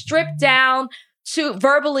stripped down to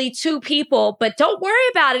verbally 2 people, but don't worry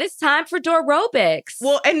about it. It's time for door aerobics.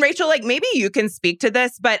 Well, and Rachel, like, maybe you can speak to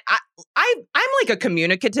this, but I'm like a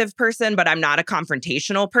communicative person, but I'm not a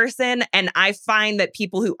confrontational person. And I find that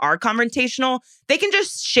people who are confrontational, they can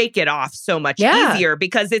just shake it off so much easier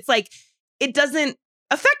because it's like, it doesn't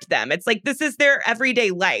affect them. It's like, this is their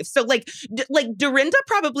everyday life. So like Dorinda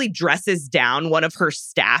probably dresses down one of her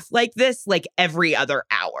staff like this, like every other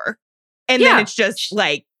hour. And then it's just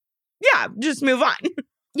like, just move on.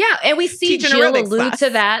 Yeah. And we see Jill allude to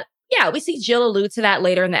that. Yeah. We see Jill allude to that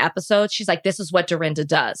later in the episode. She's like, this is what Dorinda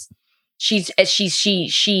does. She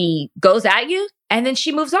goes at you and then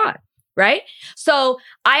she moves on. Right. So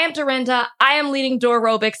I am Dorinda. I am leading door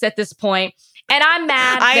aerobics at this point. And I'm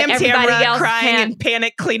mad I that am everybody Tamara else crying can't. and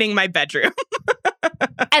panic cleaning my bedroom.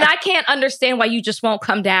 And I can't understand why you just won't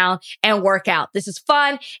come down and work out. This is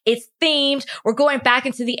fun. It's themed. We're going back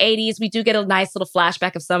into the 80s. We do get a nice little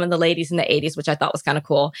flashback of some of the ladies in the 80s, which I thought was kind of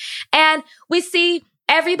cool. And we see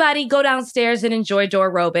everybody go downstairs and enjoy door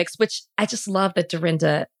aerobics, which I just love that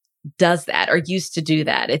Dorinda does that or used to do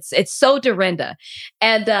that. It's so Dorinda.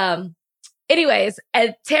 And anyways,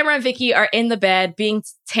 Tamara and Vicky are in the bed being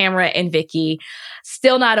Tamara and Vicky,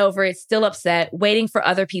 still not over it, still upset, waiting for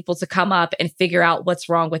other people to come up and figure out what's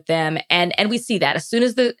wrong with them. And we see that as soon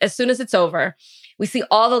as it's over, we see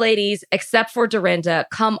all the ladies except for Dorinda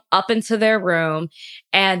come up into their room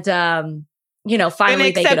and finally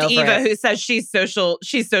and they get over Eva, it. who says she's social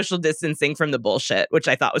distancing from the bullshit, which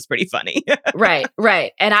I thought was pretty funny. Right.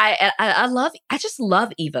 And I just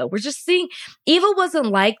love Eva. We're just seeing Eva wasn't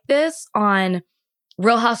like this on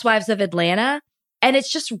Real Housewives of Atlanta. And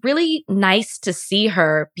it's just really nice to see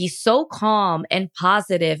her be so calm and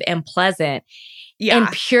positive and pleasant and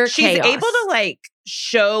pure chaos. She's able to like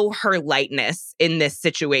show her lightness in this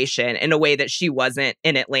situation in a way that she wasn't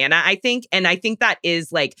in Atlanta, I think. And I think that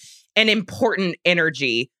is like an important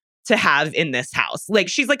energy to have in this house. Like,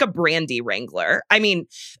 she's like a brandy wrangler. I mean,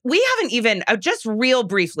 we haven't even, just real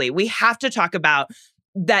briefly, we have to talk about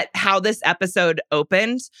how this episode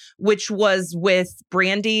opened, which was with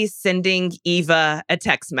Brandy sending Eva a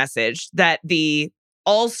text message that the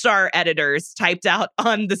all-star editors typed out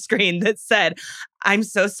on the screen that said, "I'm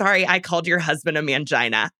so sorry I called your husband a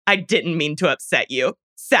mangina. I didn't mean to upset you.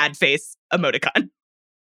 Sad face emoticon."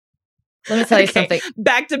 Let me tell you something.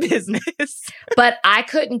 Back to business. But I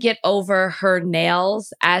couldn't get over her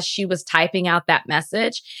nails as she was typing out that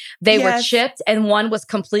message. They were chipped and one was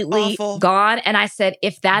completely gone. And I said,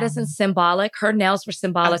 if that isn't symbolic, her nails were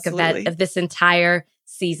symbolic of this entire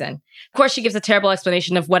season. Of course, she gives a terrible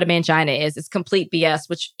explanation of what a mangina is. It's complete BS,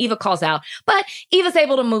 which Eva calls out. But Eva's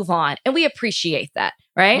able to move on. And we appreciate that,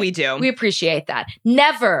 right? We do. We appreciate that.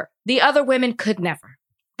 Never. The other women could never.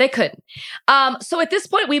 They couldn't. So at this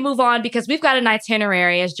point, we move on because we've got an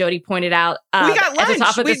itinerary, as Jody pointed out. We got lunch. At the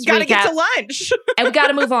top of We've got to get to lunch. And we got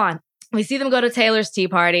to move on. We see them go to Taylor's tea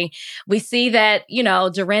party. We see that,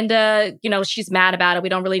 Dorinda, she's mad about it. We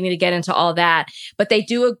don't really need to get into all that. But they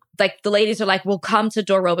do, like, the ladies are like, we'll come to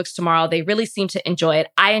door aerobics tomorrow. They really seem to enjoy it.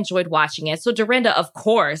 I enjoyed watching it. So Dorinda, of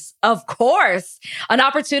course, an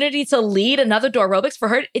opportunity to lead another door aerobics for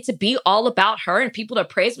her, it to be all about her and people to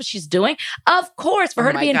praise what she's doing. Of course, for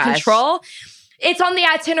her to be in control. It's on the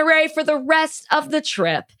itinerary for the rest of the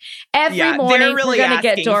trip. Every morning, really we're going to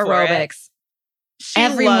get door aerobics. She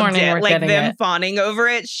loved it. Like them fawning over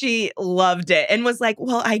it. She loved it and was like,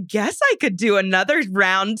 well, I guess I could do another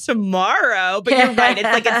round tomorrow. But you're right. It's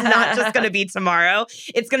like, it's not just going to be tomorrow.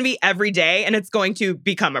 It's going to be every day and it's going to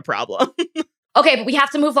become a problem. Okay, but we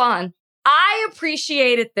have to move on. I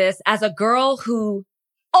appreciated this as a girl who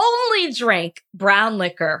only drank brown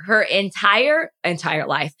liquor her entire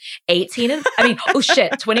life. 21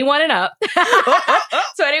 and up.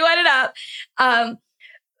 21 and up.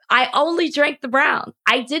 I only drank the brown.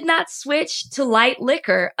 I did not switch to light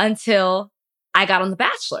liquor until I got on The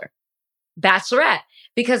Bachelorette,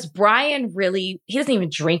 because Brian he doesn't even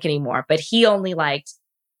drink anymore, but he only liked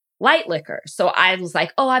light liquor. So I was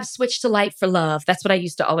like, oh, I've switched to light for love. That's what I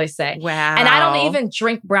used to always say. Wow. And I don't even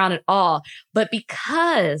drink brown at all. But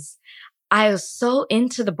because I was so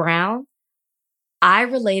into the brown, I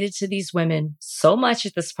related to these women so much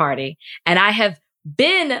at this party. And I have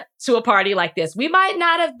been to a party like this. We might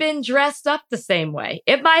not have been dressed up the same way.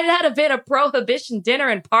 It might not have been a prohibition dinner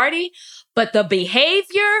and party, but the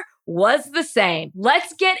behavior was the same.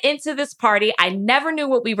 Let's get into this party. I never knew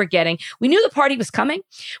what we were getting. We knew the party was coming.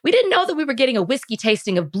 We didn't know that we were getting a whiskey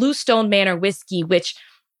tasting of Bluestone Manor whiskey, which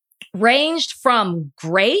ranged from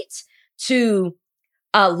great to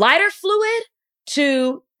lighter fluid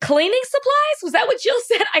to cleaning supplies? Was that what Jill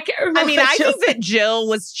said? I can't remember. I mean, I think that Jill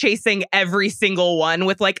was chasing every single one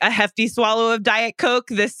with like a hefty swallow of Diet Coke.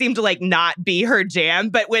 This seemed to like not be her jam.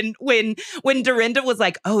 But when Dorinda was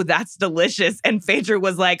like, oh, that's delicious, and Phaedra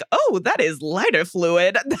was like, oh, that is lighter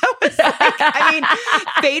fluid. That was like, I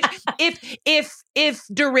mean, if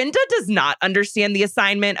Dorinda does not understand the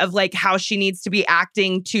assignment of like how she needs to be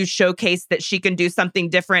acting to showcase that she can do something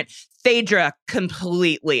different, Phaedra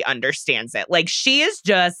completely understands it. Like, she is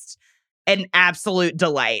just an absolute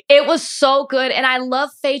delight. It was so good. And I love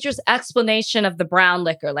Phaedra's explanation of the brown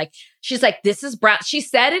liquor. Like, she's like, this is brown. She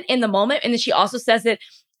said it in the moment. And then she also says it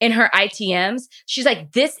in her ITMs. She's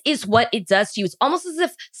like, this is what it does to you. It's almost as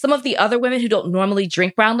if some of the other women who don't normally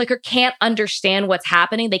drink brown liquor can't understand what's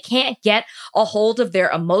happening. They can't get a hold of their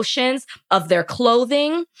emotions, of their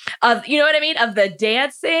clothing, of, you know what I mean? Of the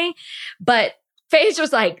dancing. But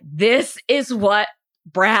Phaedra's like, this is what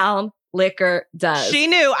brown liquor does. She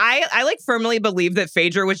knew. I like firmly believe that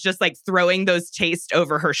Phaedra was just like throwing those tastes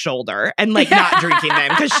over her shoulder and like not drinking them,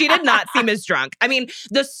 because she did not seem as drunk. I mean,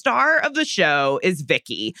 the star of the show is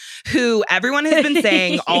Vicky, who everyone has been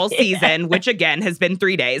saying all season, which again has been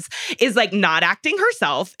 3 days, is like not acting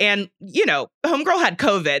herself. And, you know, homegirl had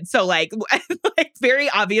COVID. So like very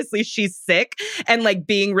obviously she's sick and like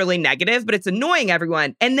being really negative, but it's annoying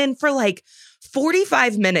everyone. And then for like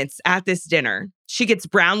 45 minutes at this dinner, she gets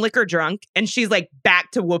brown liquor drunk and she's like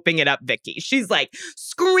back to whooping it up Vicky. She's like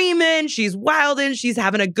screaming, she's wilding, she's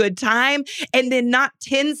having a good time. And then not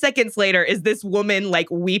 10 seconds later is this woman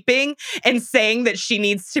like weeping and saying that she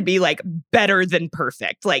needs to be like better than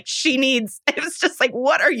perfect. Like she needs, it was just like,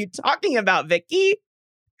 what are you talking about, Vicky?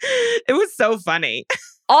 It was so funny.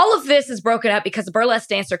 All of this is broken up because a burlesque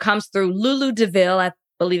dancer comes through, Lulu DeVille, I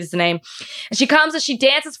believe is the name. And she comes and she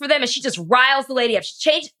dances for them and she just riles the lady up. She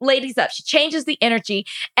changes ladies up. She changes the energy.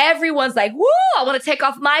 Everyone's like, woo, I want to take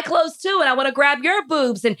off my clothes too. And I want to grab your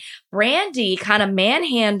boobs. And Brandy kind of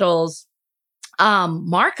manhandles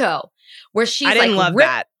Marco, where she's I didn't love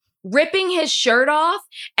that. Ripping his shirt off.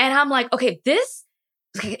 And I'm like, okay,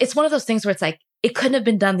 it's one of those things where it's like, it couldn't have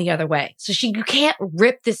been done the other way. So you can't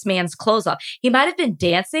rip this man's clothes off. He might have been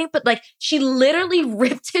dancing, but like she literally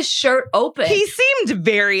ripped his shirt open. He seemed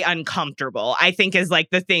very uncomfortable, I think, is like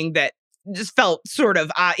the thing that just felt sort of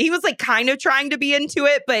he was like kind of trying to be into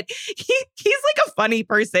it, but he's like a funny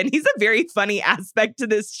person. He's a very funny aspect to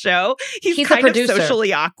this show. He's kind of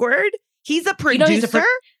socially awkward. He's a producer.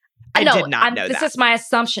 I did not know that. This is my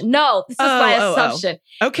assumption. No, this is my assumption.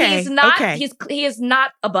 Okay. He's not. Okay. He is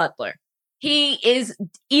not a butler. He is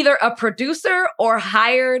either a producer or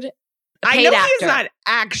hired paid actor. He's not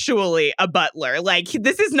actually a butler. Like,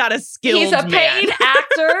 this is not a skilled He's a paid man.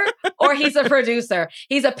 actor or he's a producer.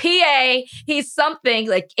 He's a PA. He's something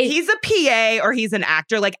like... He's a PA or he's an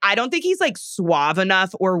actor. Like, I don't think he's like suave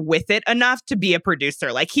enough or with it enough to be a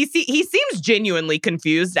producer. Like, he seems genuinely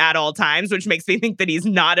confused at all times, which makes me think that he's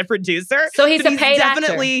not a producer. So he's a paid actor.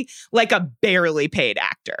 Definitely like a barely paid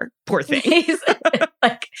actor. Poor thing.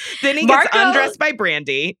 Like, then he gets undressed by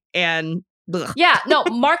Brandy and... Ugh. Yeah, no,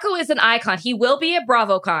 Marco is an icon. He will be at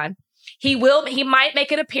BravoCon. He might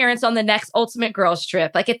make an appearance on the next Ultimate Girls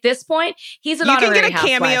Trip. Like at this point, he's an honorary housewife. You can get a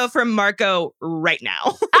cameo housewife. from Marco right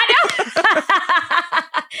now. I know.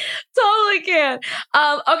 Totally can.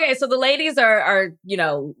 Okay, so the ladies are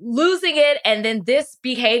losing it, and then this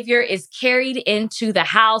behavior is carried into the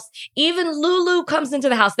house. Even Lulu comes into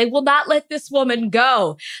the house. They will not let this woman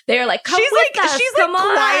go. They're like, come with us. She's come like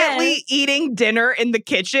on. quietly eating dinner in the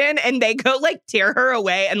kitchen, and they go like tear her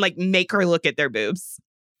away and like make her look at their boobs.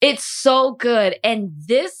 It's so good. And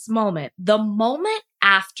this moment, the moment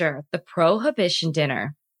after the Prohibition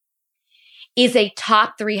dinner, is a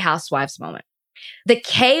top 3 housewives moment. The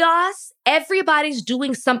chaos, everybody's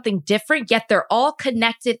doing something different, yet they're all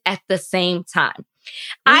connected at the same time.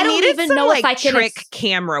 I don't even know if I can trick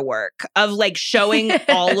camera work of like showing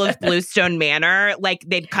all of Bluestone Manor. Like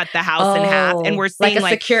they'd cut the house in half, and we're seeing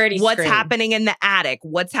like a security what's screen. happening in the attic,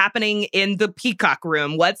 what's happening in the peacock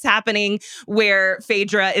room, what's happening where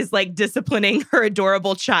Phaedra is like disciplining her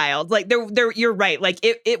adorable child. Like there, you're right. Like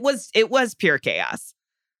it was pure chaos.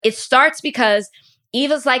 It starts because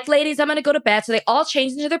Eva's like, ladies, I'm going to go to bed. So they all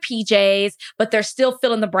change into their PJs, but they're still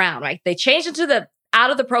feeling the brown, right? They change into out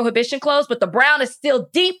of the prohibition clothes, but the brown is still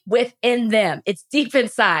deep within them. It's deep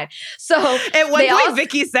inside. So at one point,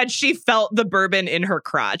 Vicky said she felt the bourbon in her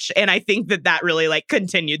crotch. And I think that really like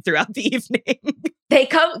continued throughout the evening. They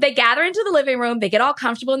gather into the living room. They get all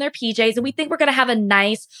comfortable in their PJs, and we think we're going to have a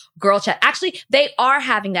nice girl chat. Actually, they are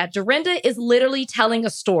having that. Dorinda is literally telling a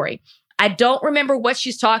story. I don't remember what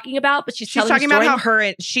she's talking about, but she's telling about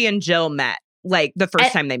how she and Jill met, like the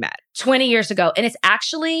first time they met 20 years ago. And it's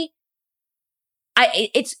actually,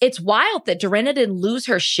 it's wild that Dorinda didn't lose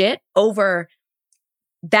her shit over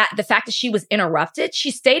that, the fact that she was interrupted.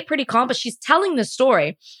 She stayed pretty calm, but she's telling the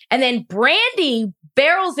story. And then Brandy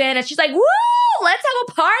barrels in and she's like, woo, let's have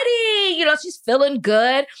a party. You know, she's feeling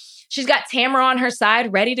good. She's got Tamara on her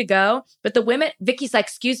side, ready to go. But the women, Vicky's like,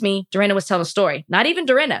 excuse me, Dorinda was telling a story. Not even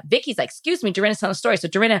Dorinda. Vicky's like, excuse me, Dorinda's telling a story. So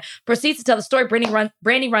Dorinda proceeds to tell the story.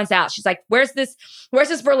 Brandy runs out. She's like, where's this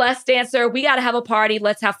burlesque dancer? We got to have a party.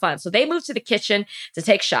 Let's have fun. So they move to the kitchen to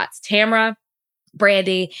take shots. Tamara,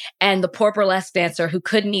 Brandy, and the poor burlesque dancer who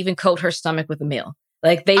couldn't even coat her stomach with a meal.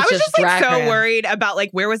 Like I was just like so worried about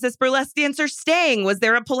like, where was this burlesque dancer staying? Was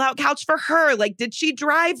there a pull-out couch for her? Like, did she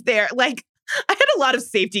drive there? Like, I had a lot of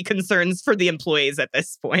safety concerns for the employees at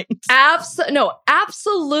this point.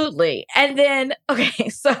 Absolutely. And then, okay,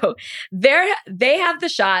 so they have the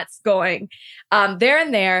shots going. They're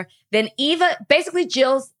in there. Then Eva's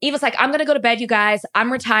like, I'm going to go to bed, you guys.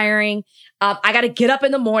 I'm retiring. I got to get up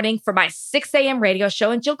in the morning for my 6 a.m. radio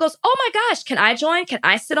show. And Jill goes, oh my gosh, can I join? Can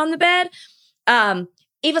I sit on the bed?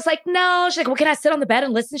 Eva's like, no. She's like, well, can I sit on the bed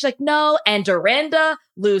and listen? She's like, no. And Dorinda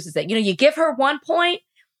loses it. You know, you give her 1 point,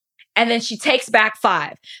 and then she takes back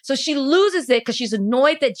 5. So she loses it because she's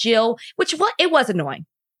annoyed that Jill, it was annoying,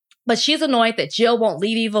 but she's annoyed that Jill won't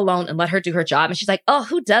leave Eva alone and let her do her job. And she's like, oh,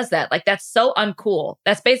 who does that? Like, that's so uncool.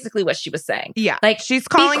 That's basically what she was saying. Yeah. Like, she's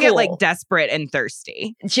calling it like desperate and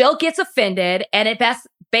thirsty. Jill gets offended, and it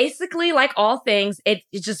basically, like all things, it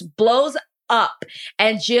just blows up.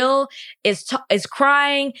 And Jill is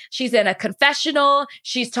crying. She's in a confessional.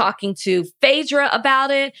 She's talking to Phaedra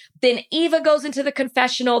about it. Then Eva goes into the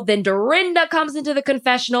confessional. Then Dorinda comes into the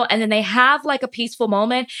confessional. And then they have like a peaceful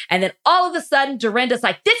moment. And then all of a sudden, Dorinda's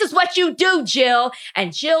like, this is what you do, Jill.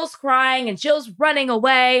 And Jill's crying and Jill's running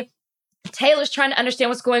away. Taylor's trying to understand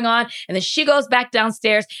what's going on. And then she goes back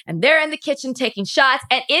downstairs and they're in the kitchen taking shots.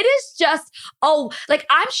 And it is just, I'm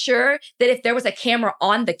sure that if there was a camera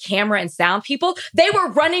on the camera and sound people, they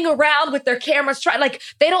were running around with their cameras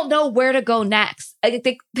they don't know where to go next.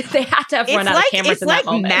 They have to have run out of cameras in that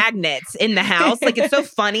moment. It's like magnets in the house. Like, it's so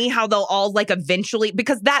funny how they'll all like eventually,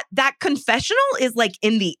 because that confessional is like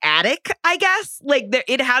in the attic, I guess. Like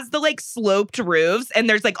it has the like sloped roofs and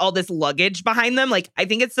there's like all this luggage behind them. Like, I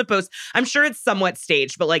think I'm sure it's somewhat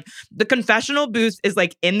staged, but like the confessional booth is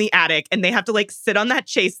like in the attic and they have to like sit on that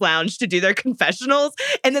chase lounge to do their confessionals.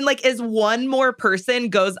 And then like as one more person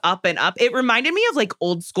goes up and up, it reminded me of like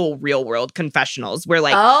old school Real World confessionals where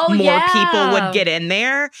like more people would get in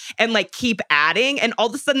there and like keep adding. And all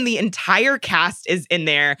of a sudden the entire cast is in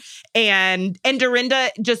there. And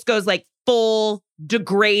Dorinda just goes like full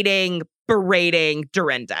degrading, berating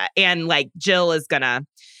Dorinda. And like Jill is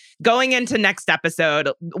going into next episode,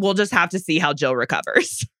 we'll just have to see how Jill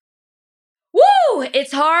recovers. Woo!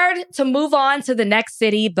 It's hard to move on to the next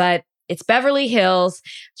city, but it's Beverly Hills.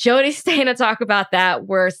 Jody's staying to talk about that.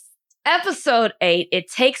 We're episode 8.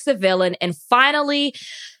 It takes the villain. And finally,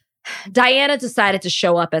 Diana decided to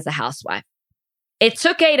show up as a housewife. It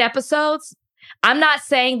took 8 episodes. I'm not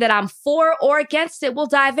saying that I'm for or against it. We'll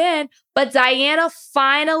dive in. But Diana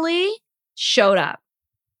finally showed up.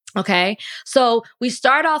 Okay, so we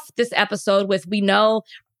start off this episode with, I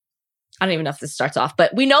don't even know if this starts off,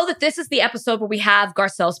 but we know that this is the episode where we have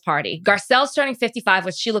Garcelle's party. Garcelle's turning 55,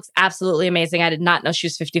 which she looks absolutely amazing. I did not know she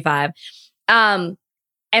was 55. And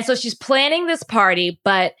so she's planning this party,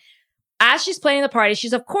 but as she's planning the party,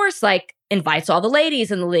 she's of course like invites all the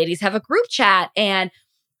ladies, and the ladies have a group chat and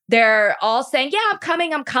they're all saying, yeah,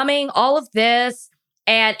 I'm coming, all of this.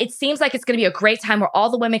 And it seems like it's going to be a great time where all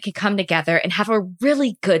the women can come together and have a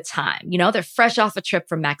really good time. You know, they're fresh off a trip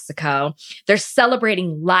from Mexico. They're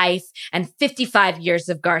celebrating life and 55 years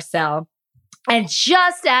of Garcelle. And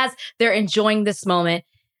just as they're enjoying this moment,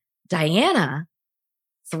 Diana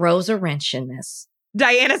throws a wrench in this.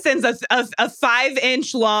 Diana sends us a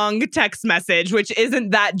 5-inch long text message, which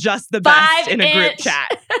isn't that just the best in a group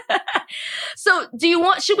chat. So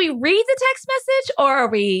should we read the text message or are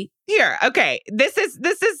we here? Okay. This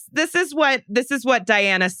is what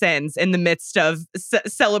Diana sends in the midst of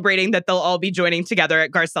celebrating that they'll all be joining together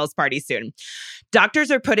at Garcelle's party soon.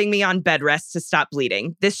 Doctors are putting me on bed rest to stop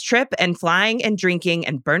bleeding. This trip and flying and drinking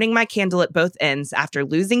and burning my candle at both ends after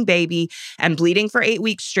losing baby and bleeding for 8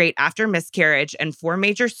 weeks straight after miscarriage and 4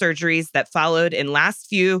 major surgeries that followed in last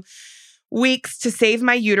few weeks to save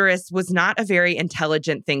my uterus was not a very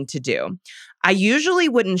intelligent thing to do. I usually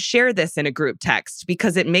wouldn't share this in a group text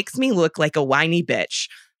because it makes me look like a whiny bitch,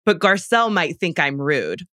 but Garcelle might think I'm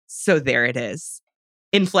rude. So there it is.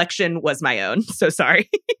 Inflection was my own. So sorry.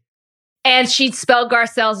 And she spelled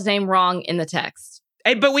Garcelle's name wrong in the text.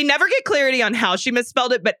 But we never get clarity on how she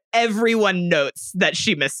misspelled it, but everyone notes that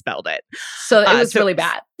she misspelled it. So it was really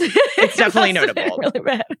bad. It's definitely notable. Really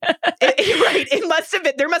bad. Right. It must have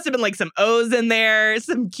been, there must have been like some O's in there,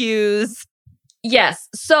 some Q's. Yes.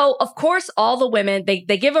 So of course, all the women, they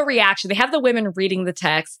give a reaction. They have the women reading the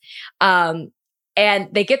text.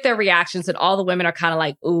 And they get their reactions and all the women are kind of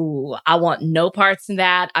like, ooh, I want no parts in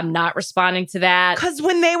that. I'm not responding to that. Because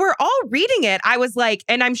when they were all reading it, I was like,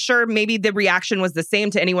 and I'm sure maybe the reaction was the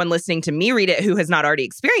same to anyone listening to me read it who has not already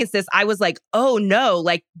experienced this. I was like, oh no,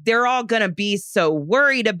 like they're all going to be so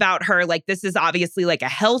worried about her. Like this is obviously like a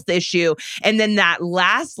health issue. And then that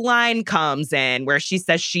last line comes in where she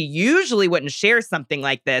says she usually wouldn't share something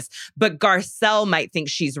like this, but Garcelle might think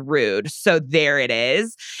she's rude. So there it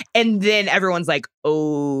is. And then everyone's like,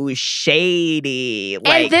 oh, shady.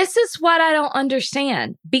 Like, and this is what I don't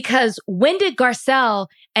understand, because when did Garcelle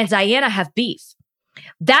and Diana have beef?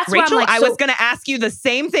 That's Rachel, where I'm like, I was going to ask you the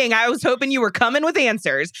same thing. I was hoping you were coming with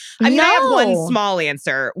answers. I mean, I have one small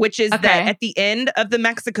answer, which is that at the end of the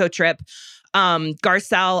Mexico trip,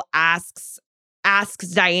 Garcelle asks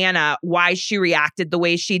Diana why she reacted the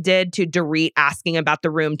way she did to Dorit asking about the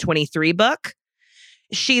Room 23 book.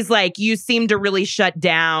 She's like, you seem to really shut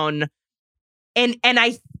down. And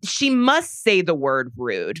she must say the word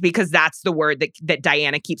rude because that's the word that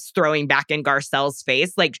Diana keeps throwing back in Garcelle's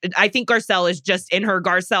face. Like, I think Garcelle is just in her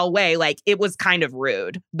Garcelle way. Like, it was kind of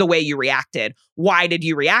rude the way you reacted. Why did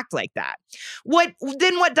you react like that? What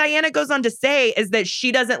Diana goes on to say is that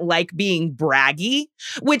she doesn't like being braggy,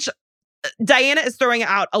 which Diana is throwing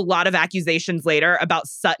out a lot of accusations later about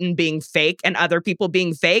Sutton being fake and other people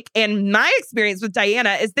being fake. And my experience with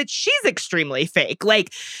Diana is that she's extremely fake. Like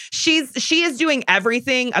she is doing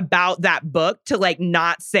everything about that book to like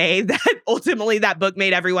not say that ultimately that book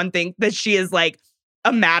made everyone think that she is like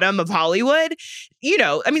a madam of Hollywood. You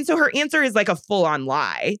know, I mean, so her answer is like a full on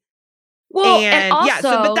lie. Well, and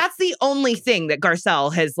also, but that's the only thing that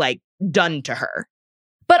Garcelle has like done to her.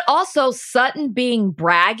 But also Sutton being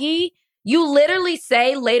braggy. You literally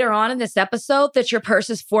say later on in this episode that your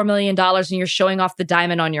purse is $4 million and you're showing off the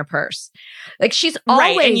diamond on your purse. Like she's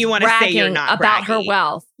always right, and you want to say you're bragging not about braggy. her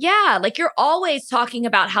wealth. Yeah, like you're always talking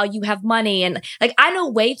about how you have money. And like I know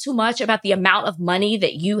way too much about the amount of money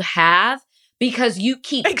that you have because you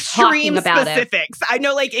keep talking about specifics. I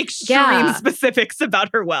know like extreme specifics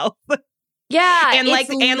about her wealth. Yeah. and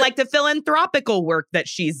like the philanthropical work that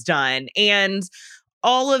she's done and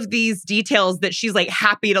all of these details that she's like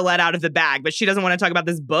happy to let out of the bag, but she doesn't want to talk about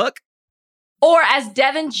this book. Or as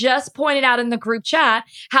Devin just pointed out in the group chat,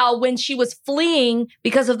 how when she was fleeing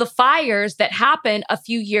because of the fires that happened a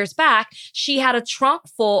few years back, she had a trunk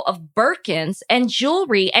full of Birkins and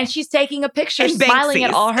jewelry, and she's taking a picture and smiling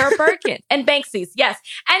at all her Birkins. And Banksy's, yes.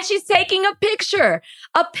 And she's taking a picture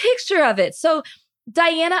of it. So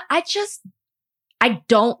Diana, I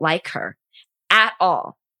don't like her at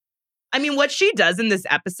all. I mean, what she does in this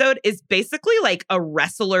episode is basically like a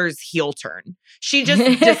wrestler's heel turn. She just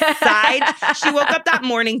decides, she woke up that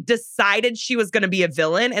morning, decided she was going to be a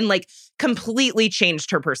villain and like completely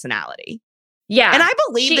changed her personality. Yeah. And I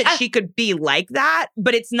believe that she could be like that,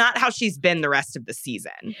 but it's not how she's been the rest of the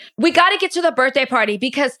season. We got to get to the birthday party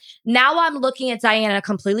because now I'm looking at Diana a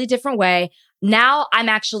completely different way. Now I'm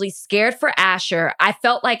actually scared for Asher. I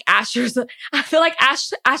feel like Asher's in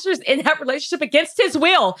that relationship against his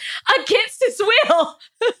will.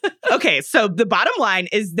 Okay, so the bottom line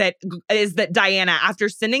is that Diana, after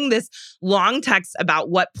sending this long text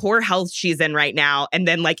about what poor health she's in right now, and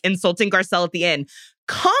then like insulting Garcelle at the end,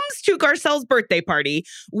 comes to Garcelle's birthday party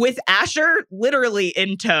with Asher literally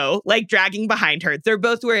in tow, like dragging behind her. They're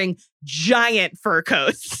both wearing giant fur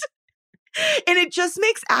coats. And it just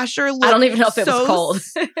makes Asher look I don't even know if it was cold.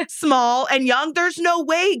 small and young. There's no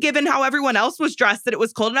way, given how everyone else was dressed, that it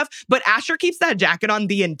was cold enough. But Asher keeps that jacket on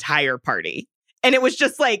the entire party. And it was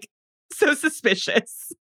just like So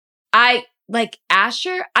suspicious. I like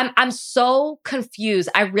Asher. I'm so confused.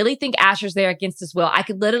 I really think Asher's there against his will. I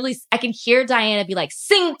can hear Diana be like,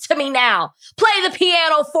 sing to me now. Play the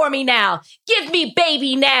piano for me now. Give me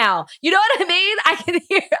baby now. You know what I mean? I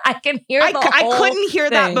can hear the whole I couldn't hear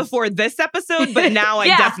thing. that before this episode, but now I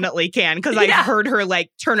definitely can because I heard her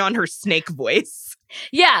like turn on her snake voice.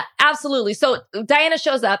 Yeah, absolutely. So Diana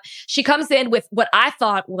shows up. She comes in with what I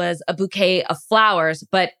thought was a bouquet of flowers,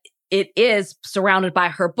 but it is surrounded by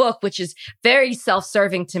her book, which is very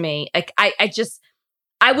self-serving to me. Like I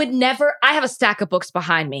have a stack of books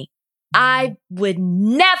behind me. I would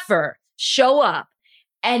never show up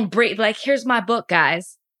and bring like, here's my book,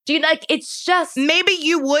 guys. Do you like, it's just. Maybe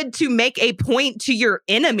you would to make a point to your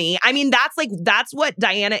enemy. I mean, that's what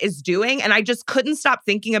Diana is doing. And I just couldn't stop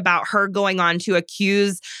thinking about her going on to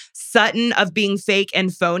accuse Sutton of being fake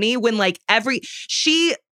and phony when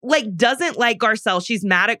she doesn't like Garcelle. She's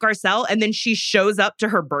mad at Garcelle. And then she shows up to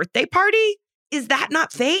her birthday party. Is that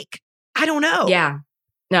not fake? I don't know. Yeah.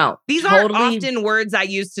 No. These aren't often words I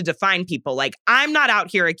use to define people. Like, I'm not out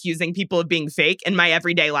here accusing people of being fake in my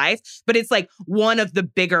everyday life, but it's like one of the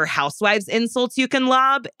bigger housewives insults you can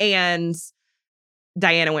lob. And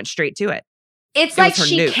Diana went straight to it. It's like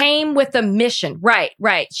she came with a mission. Right.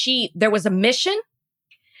 There was a mission.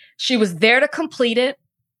 She was there to complete it.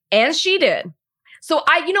 And she did. So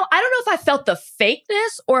I don't know if I felt the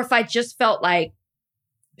fakeness or if I just felt like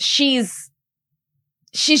she's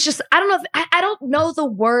just, I don't know the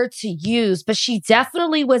word to use, but she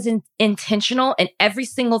definitely was intentional in every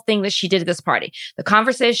single thing that she did at this party. The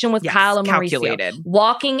conversation with Kyle and Mauricio,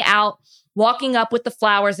 walking up with the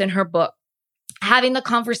flowers in her book, having the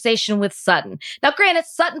conversation with Sutton. Now, granted,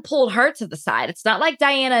 Sutton pulled her to the side. It's not like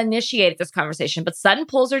Diana initiated this conversation, but Sutton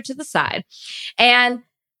pulls her to the side. And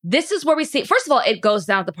this is where we see, first of all, it goes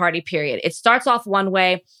down at the party period. It starts off one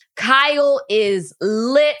way. Kyle is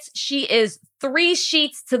lit. She is 3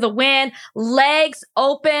 sheets to the wind, legs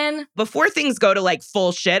open. Before things go to like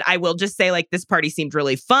full shit, I will just say like this party seemed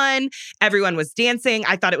really fun. Everyone was dancing.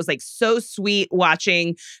 I thought it was like so sweet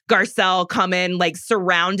watching Garcelle come in like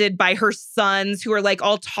surrounded by her sons who are like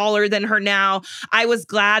all taller than her now. I was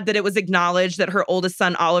glad that it was acknowledged that her oldest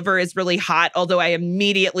son, Oliver, is really hot, although I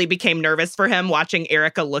immediately became nervous for him watching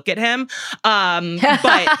Erica look at him. But,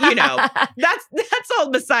 you know, that's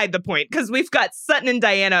all beside the point because we've got Sutton and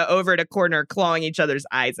Diana over at a corner clawing each other's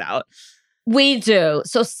eyes out. We do.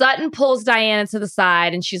 So Sutton pulls Diana to the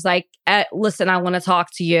side and she's like, listen, I want to talk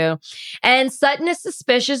to you. And Sutton is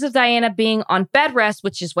suspicious of Diana being on bed rest,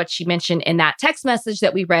 which is what she mentioned in that text message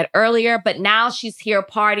that we read earlier. But now she's here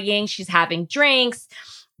partying. She's having drinks.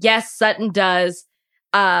 Yes, Sutton does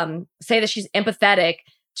say that she's empathetic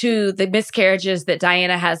to the miscarriages that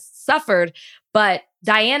Diana has suffered. But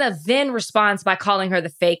Diana then responds by calling her the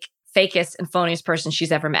fakest and phoniest person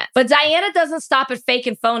she's ever met. But Diana doesn't stop at fake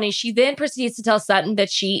and phony. She then proceeds to tell Sutton that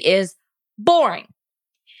she is boring,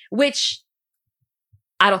 which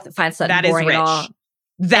I don't find Sutton boring at all.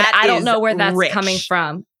 I don't know where that's coming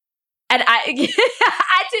from. And I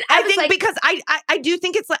think because I do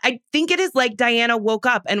think it's like, I think it is like Diana woke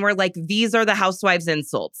up and we're like, these are the housewives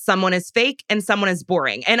insults. Someone is fake and someone is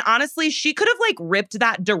boring. And honestly, she could have like ripped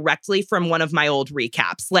that directly from one of my old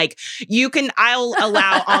recaps. Like I'll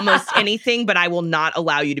allow almost anything, but I will not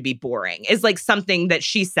allow you to be boring is like something that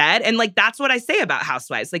she said. And like, that's what I say about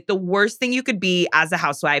housewives. Like the worst thing you could be as a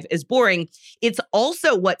housewife is boring. It's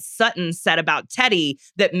also what Sutton said about Teddy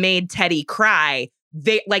that made Teddy cry.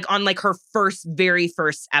 On her very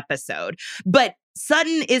first episode. But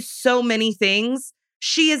Sutton is so many things.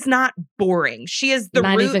 She is not boring. She is the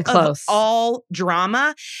root of all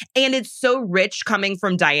drama. And it's so rich coming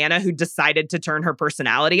from Diana, who decided to turn her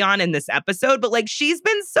personality on in this episode. But like, she's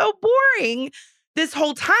been so boring this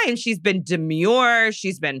whole time. She's been demure.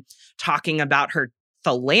 She's been talking about her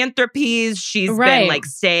philanthropies. She's been like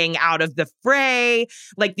staying out of the fray.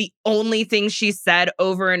 Like the only thing she said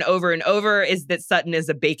over and over and over is that Sutton is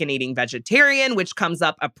a bacon eating vegetarian, which comes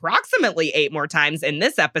up approximately 8 more times in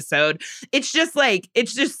this episode. It's just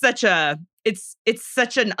such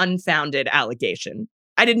an unfounded allegation.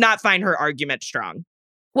 I did not find her argument strong.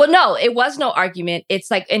 Well, no, it was no argument. It's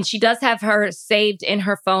like, and she does have her saved in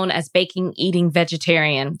her phone as bacon eating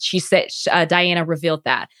vegetarian. She said, Diana revealed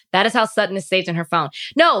that. That is how Sutton is saved in her phone.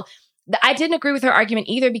 No, I didn't agree with her argument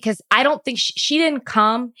either because I don't think she didn't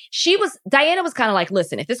come. Diana was kind of like,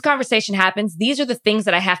 listen, if this conversation happens, these are the things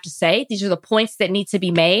that I have to say. These are the points that need to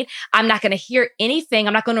be made. I'm not going to hear anything.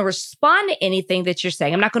 I'm not going to respond to anything that you're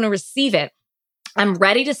saying. I'm not going to receive it. I'm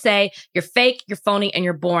ready to say you're fake, you're phony, and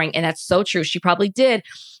you're boring. And that's so true. She probably did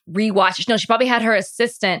rewatch. No, she probably had her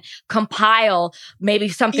assistant compile maybe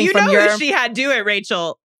something from who your... she had do it,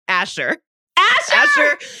 Rachel? Asher.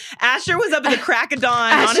 Asher was up at the crack of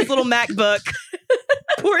dawn on his little MacBook.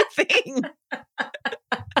 Poor thing.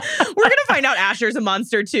 We're going to find out Asher's a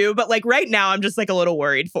monster too, but like right now I'm just like a little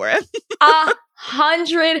worried for him.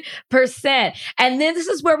 100%. And then this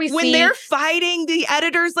is where when they're fighting, the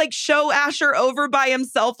editors like show Asher over by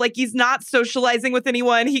himself, like he's not socializing with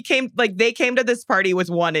anyone. They came to this party with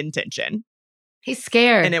one intention. He's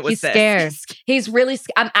scared. And it was scared. He's really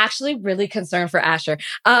I'm actually really concerned for Asher.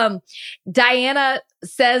 Diana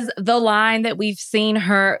says the line that we've seen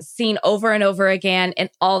over and over again in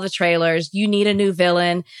all the trailers. You need a new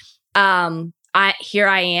villain. Here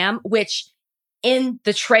I am, which in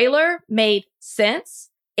the trailer made sense.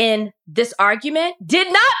 In this argument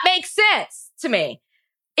did not make sense to me.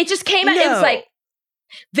 It just came out. It was like,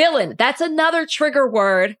 villain. That's another trigger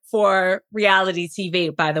word for reality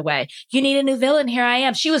TV, by the way. You need a new villain. Here I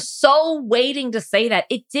am. She was so waiting to say that.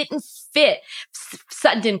 It didn't fit.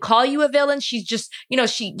 Sutton didn't call you a villain. She just,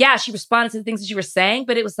 she responded to the things that you were saying,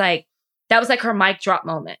 but it was like, that was like her mic drop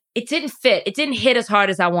moment. It didn't fit. It didn't hit as hard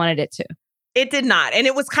as I wanted it to. It did not. And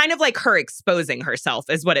it was kind of like her exposing herself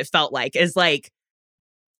is what it felt like. Is like,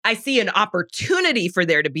 I see an opportunity for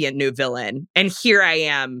there to be a new villain, and here I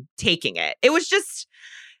am taking it. It was just...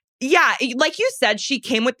 Yeah, like you said, she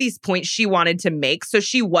came with these points she wanted to make. So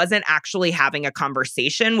she wasn't actually having a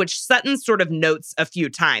conversation, which Sutton sort of notes a few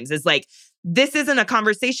times is like, this isn't a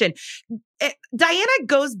conversation. Diana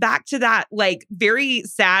goes back to that like very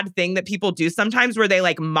sad thing that people do sometimes where they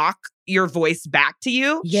like mock your voice back to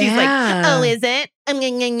you. Yeah. She's like, oh, is it?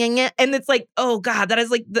 And it's like, oh God, that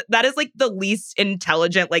is like the least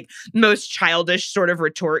intelligent, like most childish sort of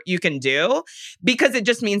retort you can do, because it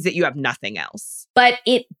just means that you have nothing else. But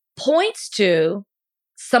it points to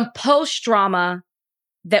some post-drama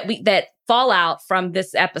that fallout from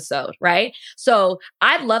this episode, right? So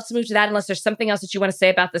I'd love to move to that unless there's something else that you want to say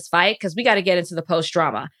about this fight, because we got to get into the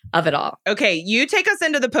post-drama of it all. Okay, you take us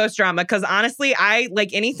into the post-drama, because honestly, I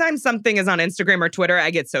like anytime something is on Instagram or Twitter,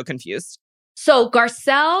 I get so confused. So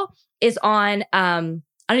Garcelle is on, I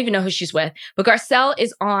don't even know who she's with, but Garcelle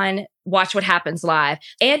is on Watch What Happens Live.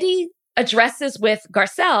 Andy addresses with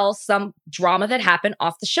Garcelle some drama that happened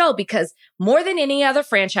off the show, because more than any other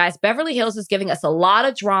franchise, Beverly Hills is giving us a lot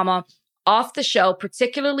of drama off the show,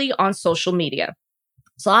 particularly on social media.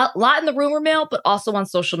 So a lot in the rumor mill, but also on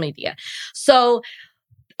social media. So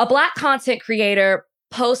a Black content creator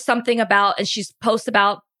posts something about, and she's posts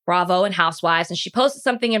about Bravo and Housewives, and she posted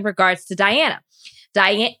something in regards to Diana.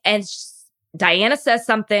 Diana says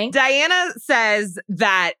something. Diana says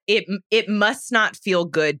that it must not feel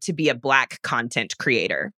good to be a Black content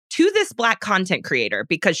creator. To this Black content creator,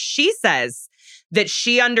 because she says that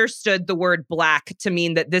she understood the word Black to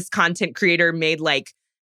mean that this content creator made like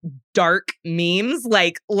dark memes,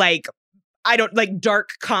 like dark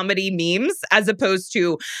comedy memes, as opposed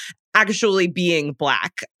to actually being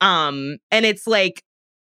Black. And it's like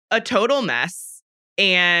a total mess.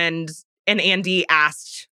 And Andy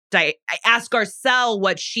asked Garcelle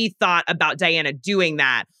what she thought about Diana doing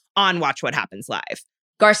that on Watch What Happens Live.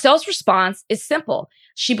 Garcelle's response is simple.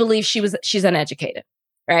 She believes she's uneducated,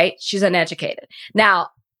 right? She's uneducated. Now,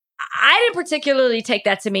 I didn't particularly take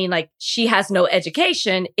that to mean like she has no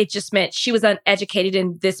education. It just meant she was uneducated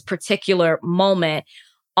in this particular moment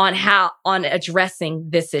on addressing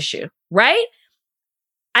this issue, right?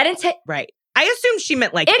 I didn't take... Right. I assumed she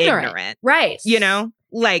meant like ignorant. Right.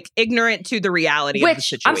 Like ignorant to the reality of the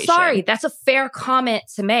situation. I'm sorry, that's a fair comment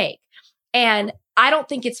to make. And I don't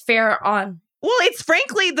think it's fair on... Well, it's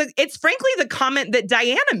frankly the comment that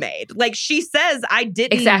Diana made. Like she says, I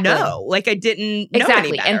didn't know. Like I didn't know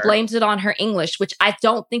any better. And blames it on her English, which I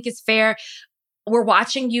don't think is fair. We're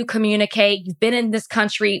watching you communicate. You've been in this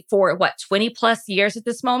country for 20 plus years at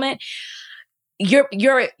this moment. You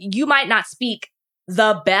might not speak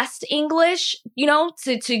the best English,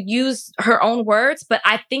 to use her own words, but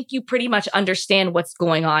I think you pretty much understand what's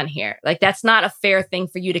going on here. Like that's not a fair thing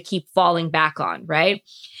for you to keep falling back on, right?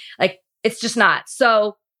 Like it's just not.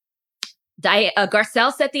 So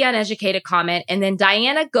Garcelle said the uneducated comment, and then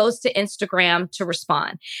Diana goes to Instagram to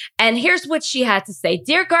respond. And here's what she had to say.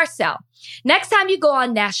 Dear Garcelle, next time you go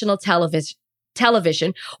on national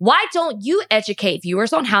television, why don't you educate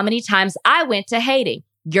viewers on how many times I went to Haiti,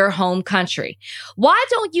 your home country? Why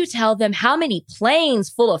don't you tell them how many planes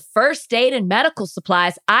full of first aid and medical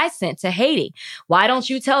supplies I sent to Haiti? Why don't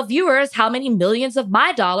you tell viewers how many millions of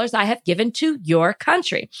my dollars I have given to your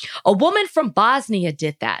country? A woman from Bosnia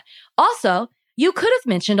did that. Also, You could have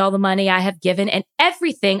mentioned all the money I have given and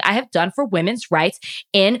everything I have done for women's rights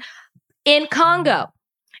in Congo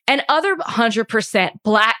and other 100%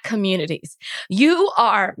 Black communities. You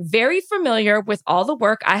are very familiar with all the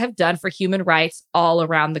work I have done for human rights all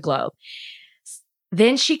around the globe.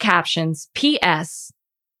 Then she captions, P.S.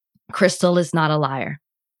 Crystal is not a liar.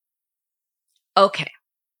 Okay.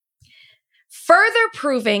 Further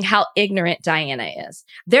proving how ignorant Diana is.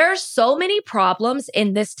 There are so many problems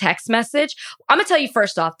in this text message. I'm going to tell you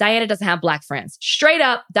first off, Diana doesn't have Black friends. Straight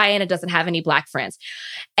up, Diana doesn't have any Black friends.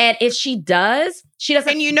 And if she does, she doesn't.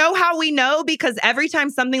 And you know how we know? Because every time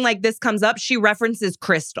something like this comes up, she references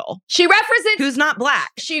Crystal. She references... Who's not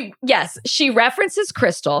Black. She references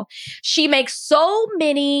Crystal. She makes so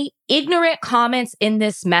many ignorant comments in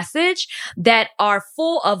this message that are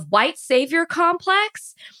full of white savior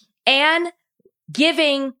complex and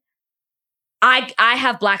giving, I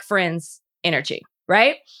have Black friends energy,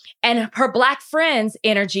 right? And her Black friends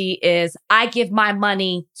energy is, I give my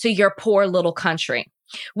money to your poor little country,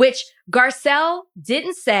 which Garcelle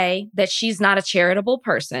didn't say that she's not a charitable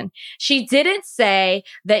person. She didn't say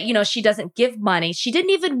that, she doesn't give money. She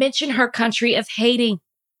didn't even mention her country of Haiti.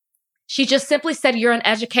 She just simply said, you're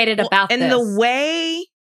uneducated about this. And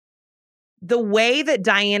the way that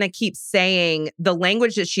Diana keeps saying, the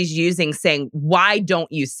language that she's using, saying, why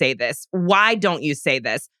don't you say this? Why don't you say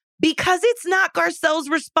this? Because it's not Garcelle's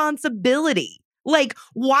responsibility. Like,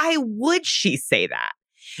 why would she say that?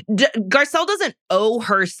 Garcelle doesn't owe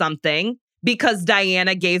her something because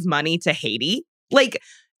Diana gave money to Haiti. Like,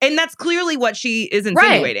 and that's clearly what she is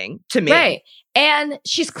insinuating to me. Right. And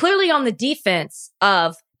she's clearly on the defense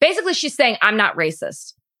of, basically she's saying, I'm not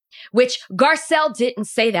racist, which Garcelle didn't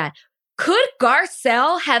say that. Could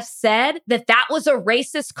Garcelle have said that that was a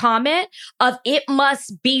racist comment of it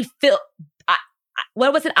must be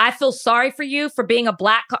what was it? I feel sorry for you for being a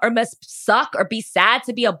Black, or must suck or be sad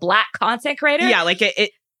to be a Black content creator? Yeah, like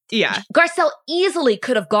yeah. Garcelle easily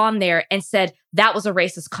could have gone there and said that was a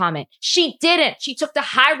racist comment. She didn't. She took the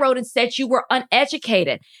high road and said you were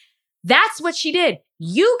uneducated. That's what she did.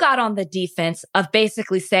 You got on the defense of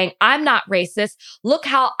basically saying, I'm not racist. Look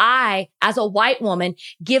how I, as a white woman,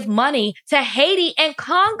 give money to Haiti and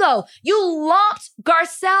Congo. You lumped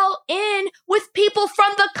Garcelle in with people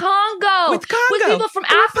from the Congo. With people from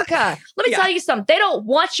Africa. Let me tell you something. They don't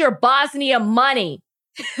want your Bosnia money.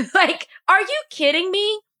 Like, are you kidding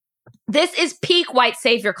me? This is peak white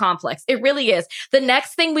savior complex. It really is. The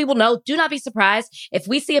next thing we will know, do not be surprised if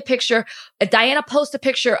we see if Diana posts a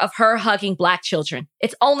picture of her hugging Black children.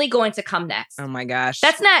 It's only going to come next. Oh my gosh.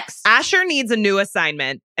 That's next. Asher needs a new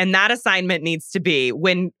assignment. And that assignment needs to be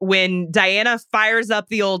when Diana fires up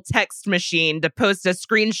the old text machine to post a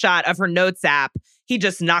screenshot of her notes app, he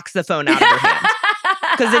just knocks the phone out of her hand.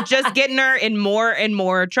 Because it's just getting her in more and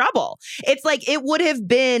more trouble. It's like, it would have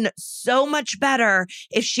been so much better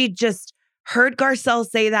if she'd just heard Garcelle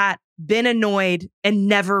say that, been annoyed, and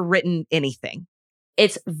never written anything.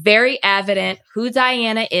 It's very evident who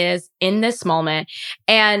Diana is in this moment.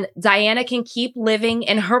 And Diana can keep living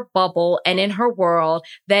in her bubble and in her world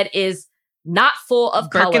that is not full of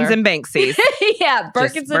Birkins color. and Banksies. Yeah,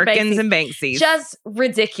 Birkins and Banksies. Just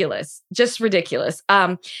ridiculous.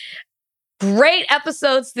 Great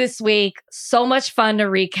episodes this week. So much fun to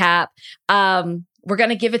recap. We're going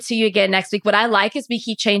to give it to you again next week. What I like is we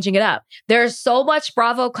keep changing it up. There's so much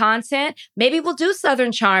Bravo content. Maybe we'll do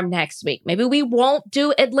Southern Charm next week. Maybe we won't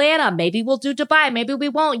do Atlanta. Maybe we'll do Dubai. Maybe we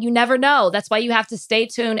won't. You never know. That's why you have to stay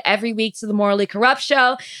tuned every week to the Morally Corrupt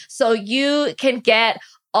Show so you can get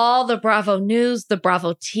all the Bravo news, the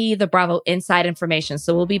Bravo tea, the Bravo inside information.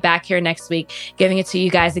 So we'll be back here next week giving it to you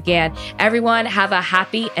guys again. Everyone have a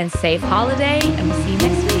happy and safe holiday, and we'll see you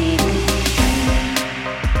next week.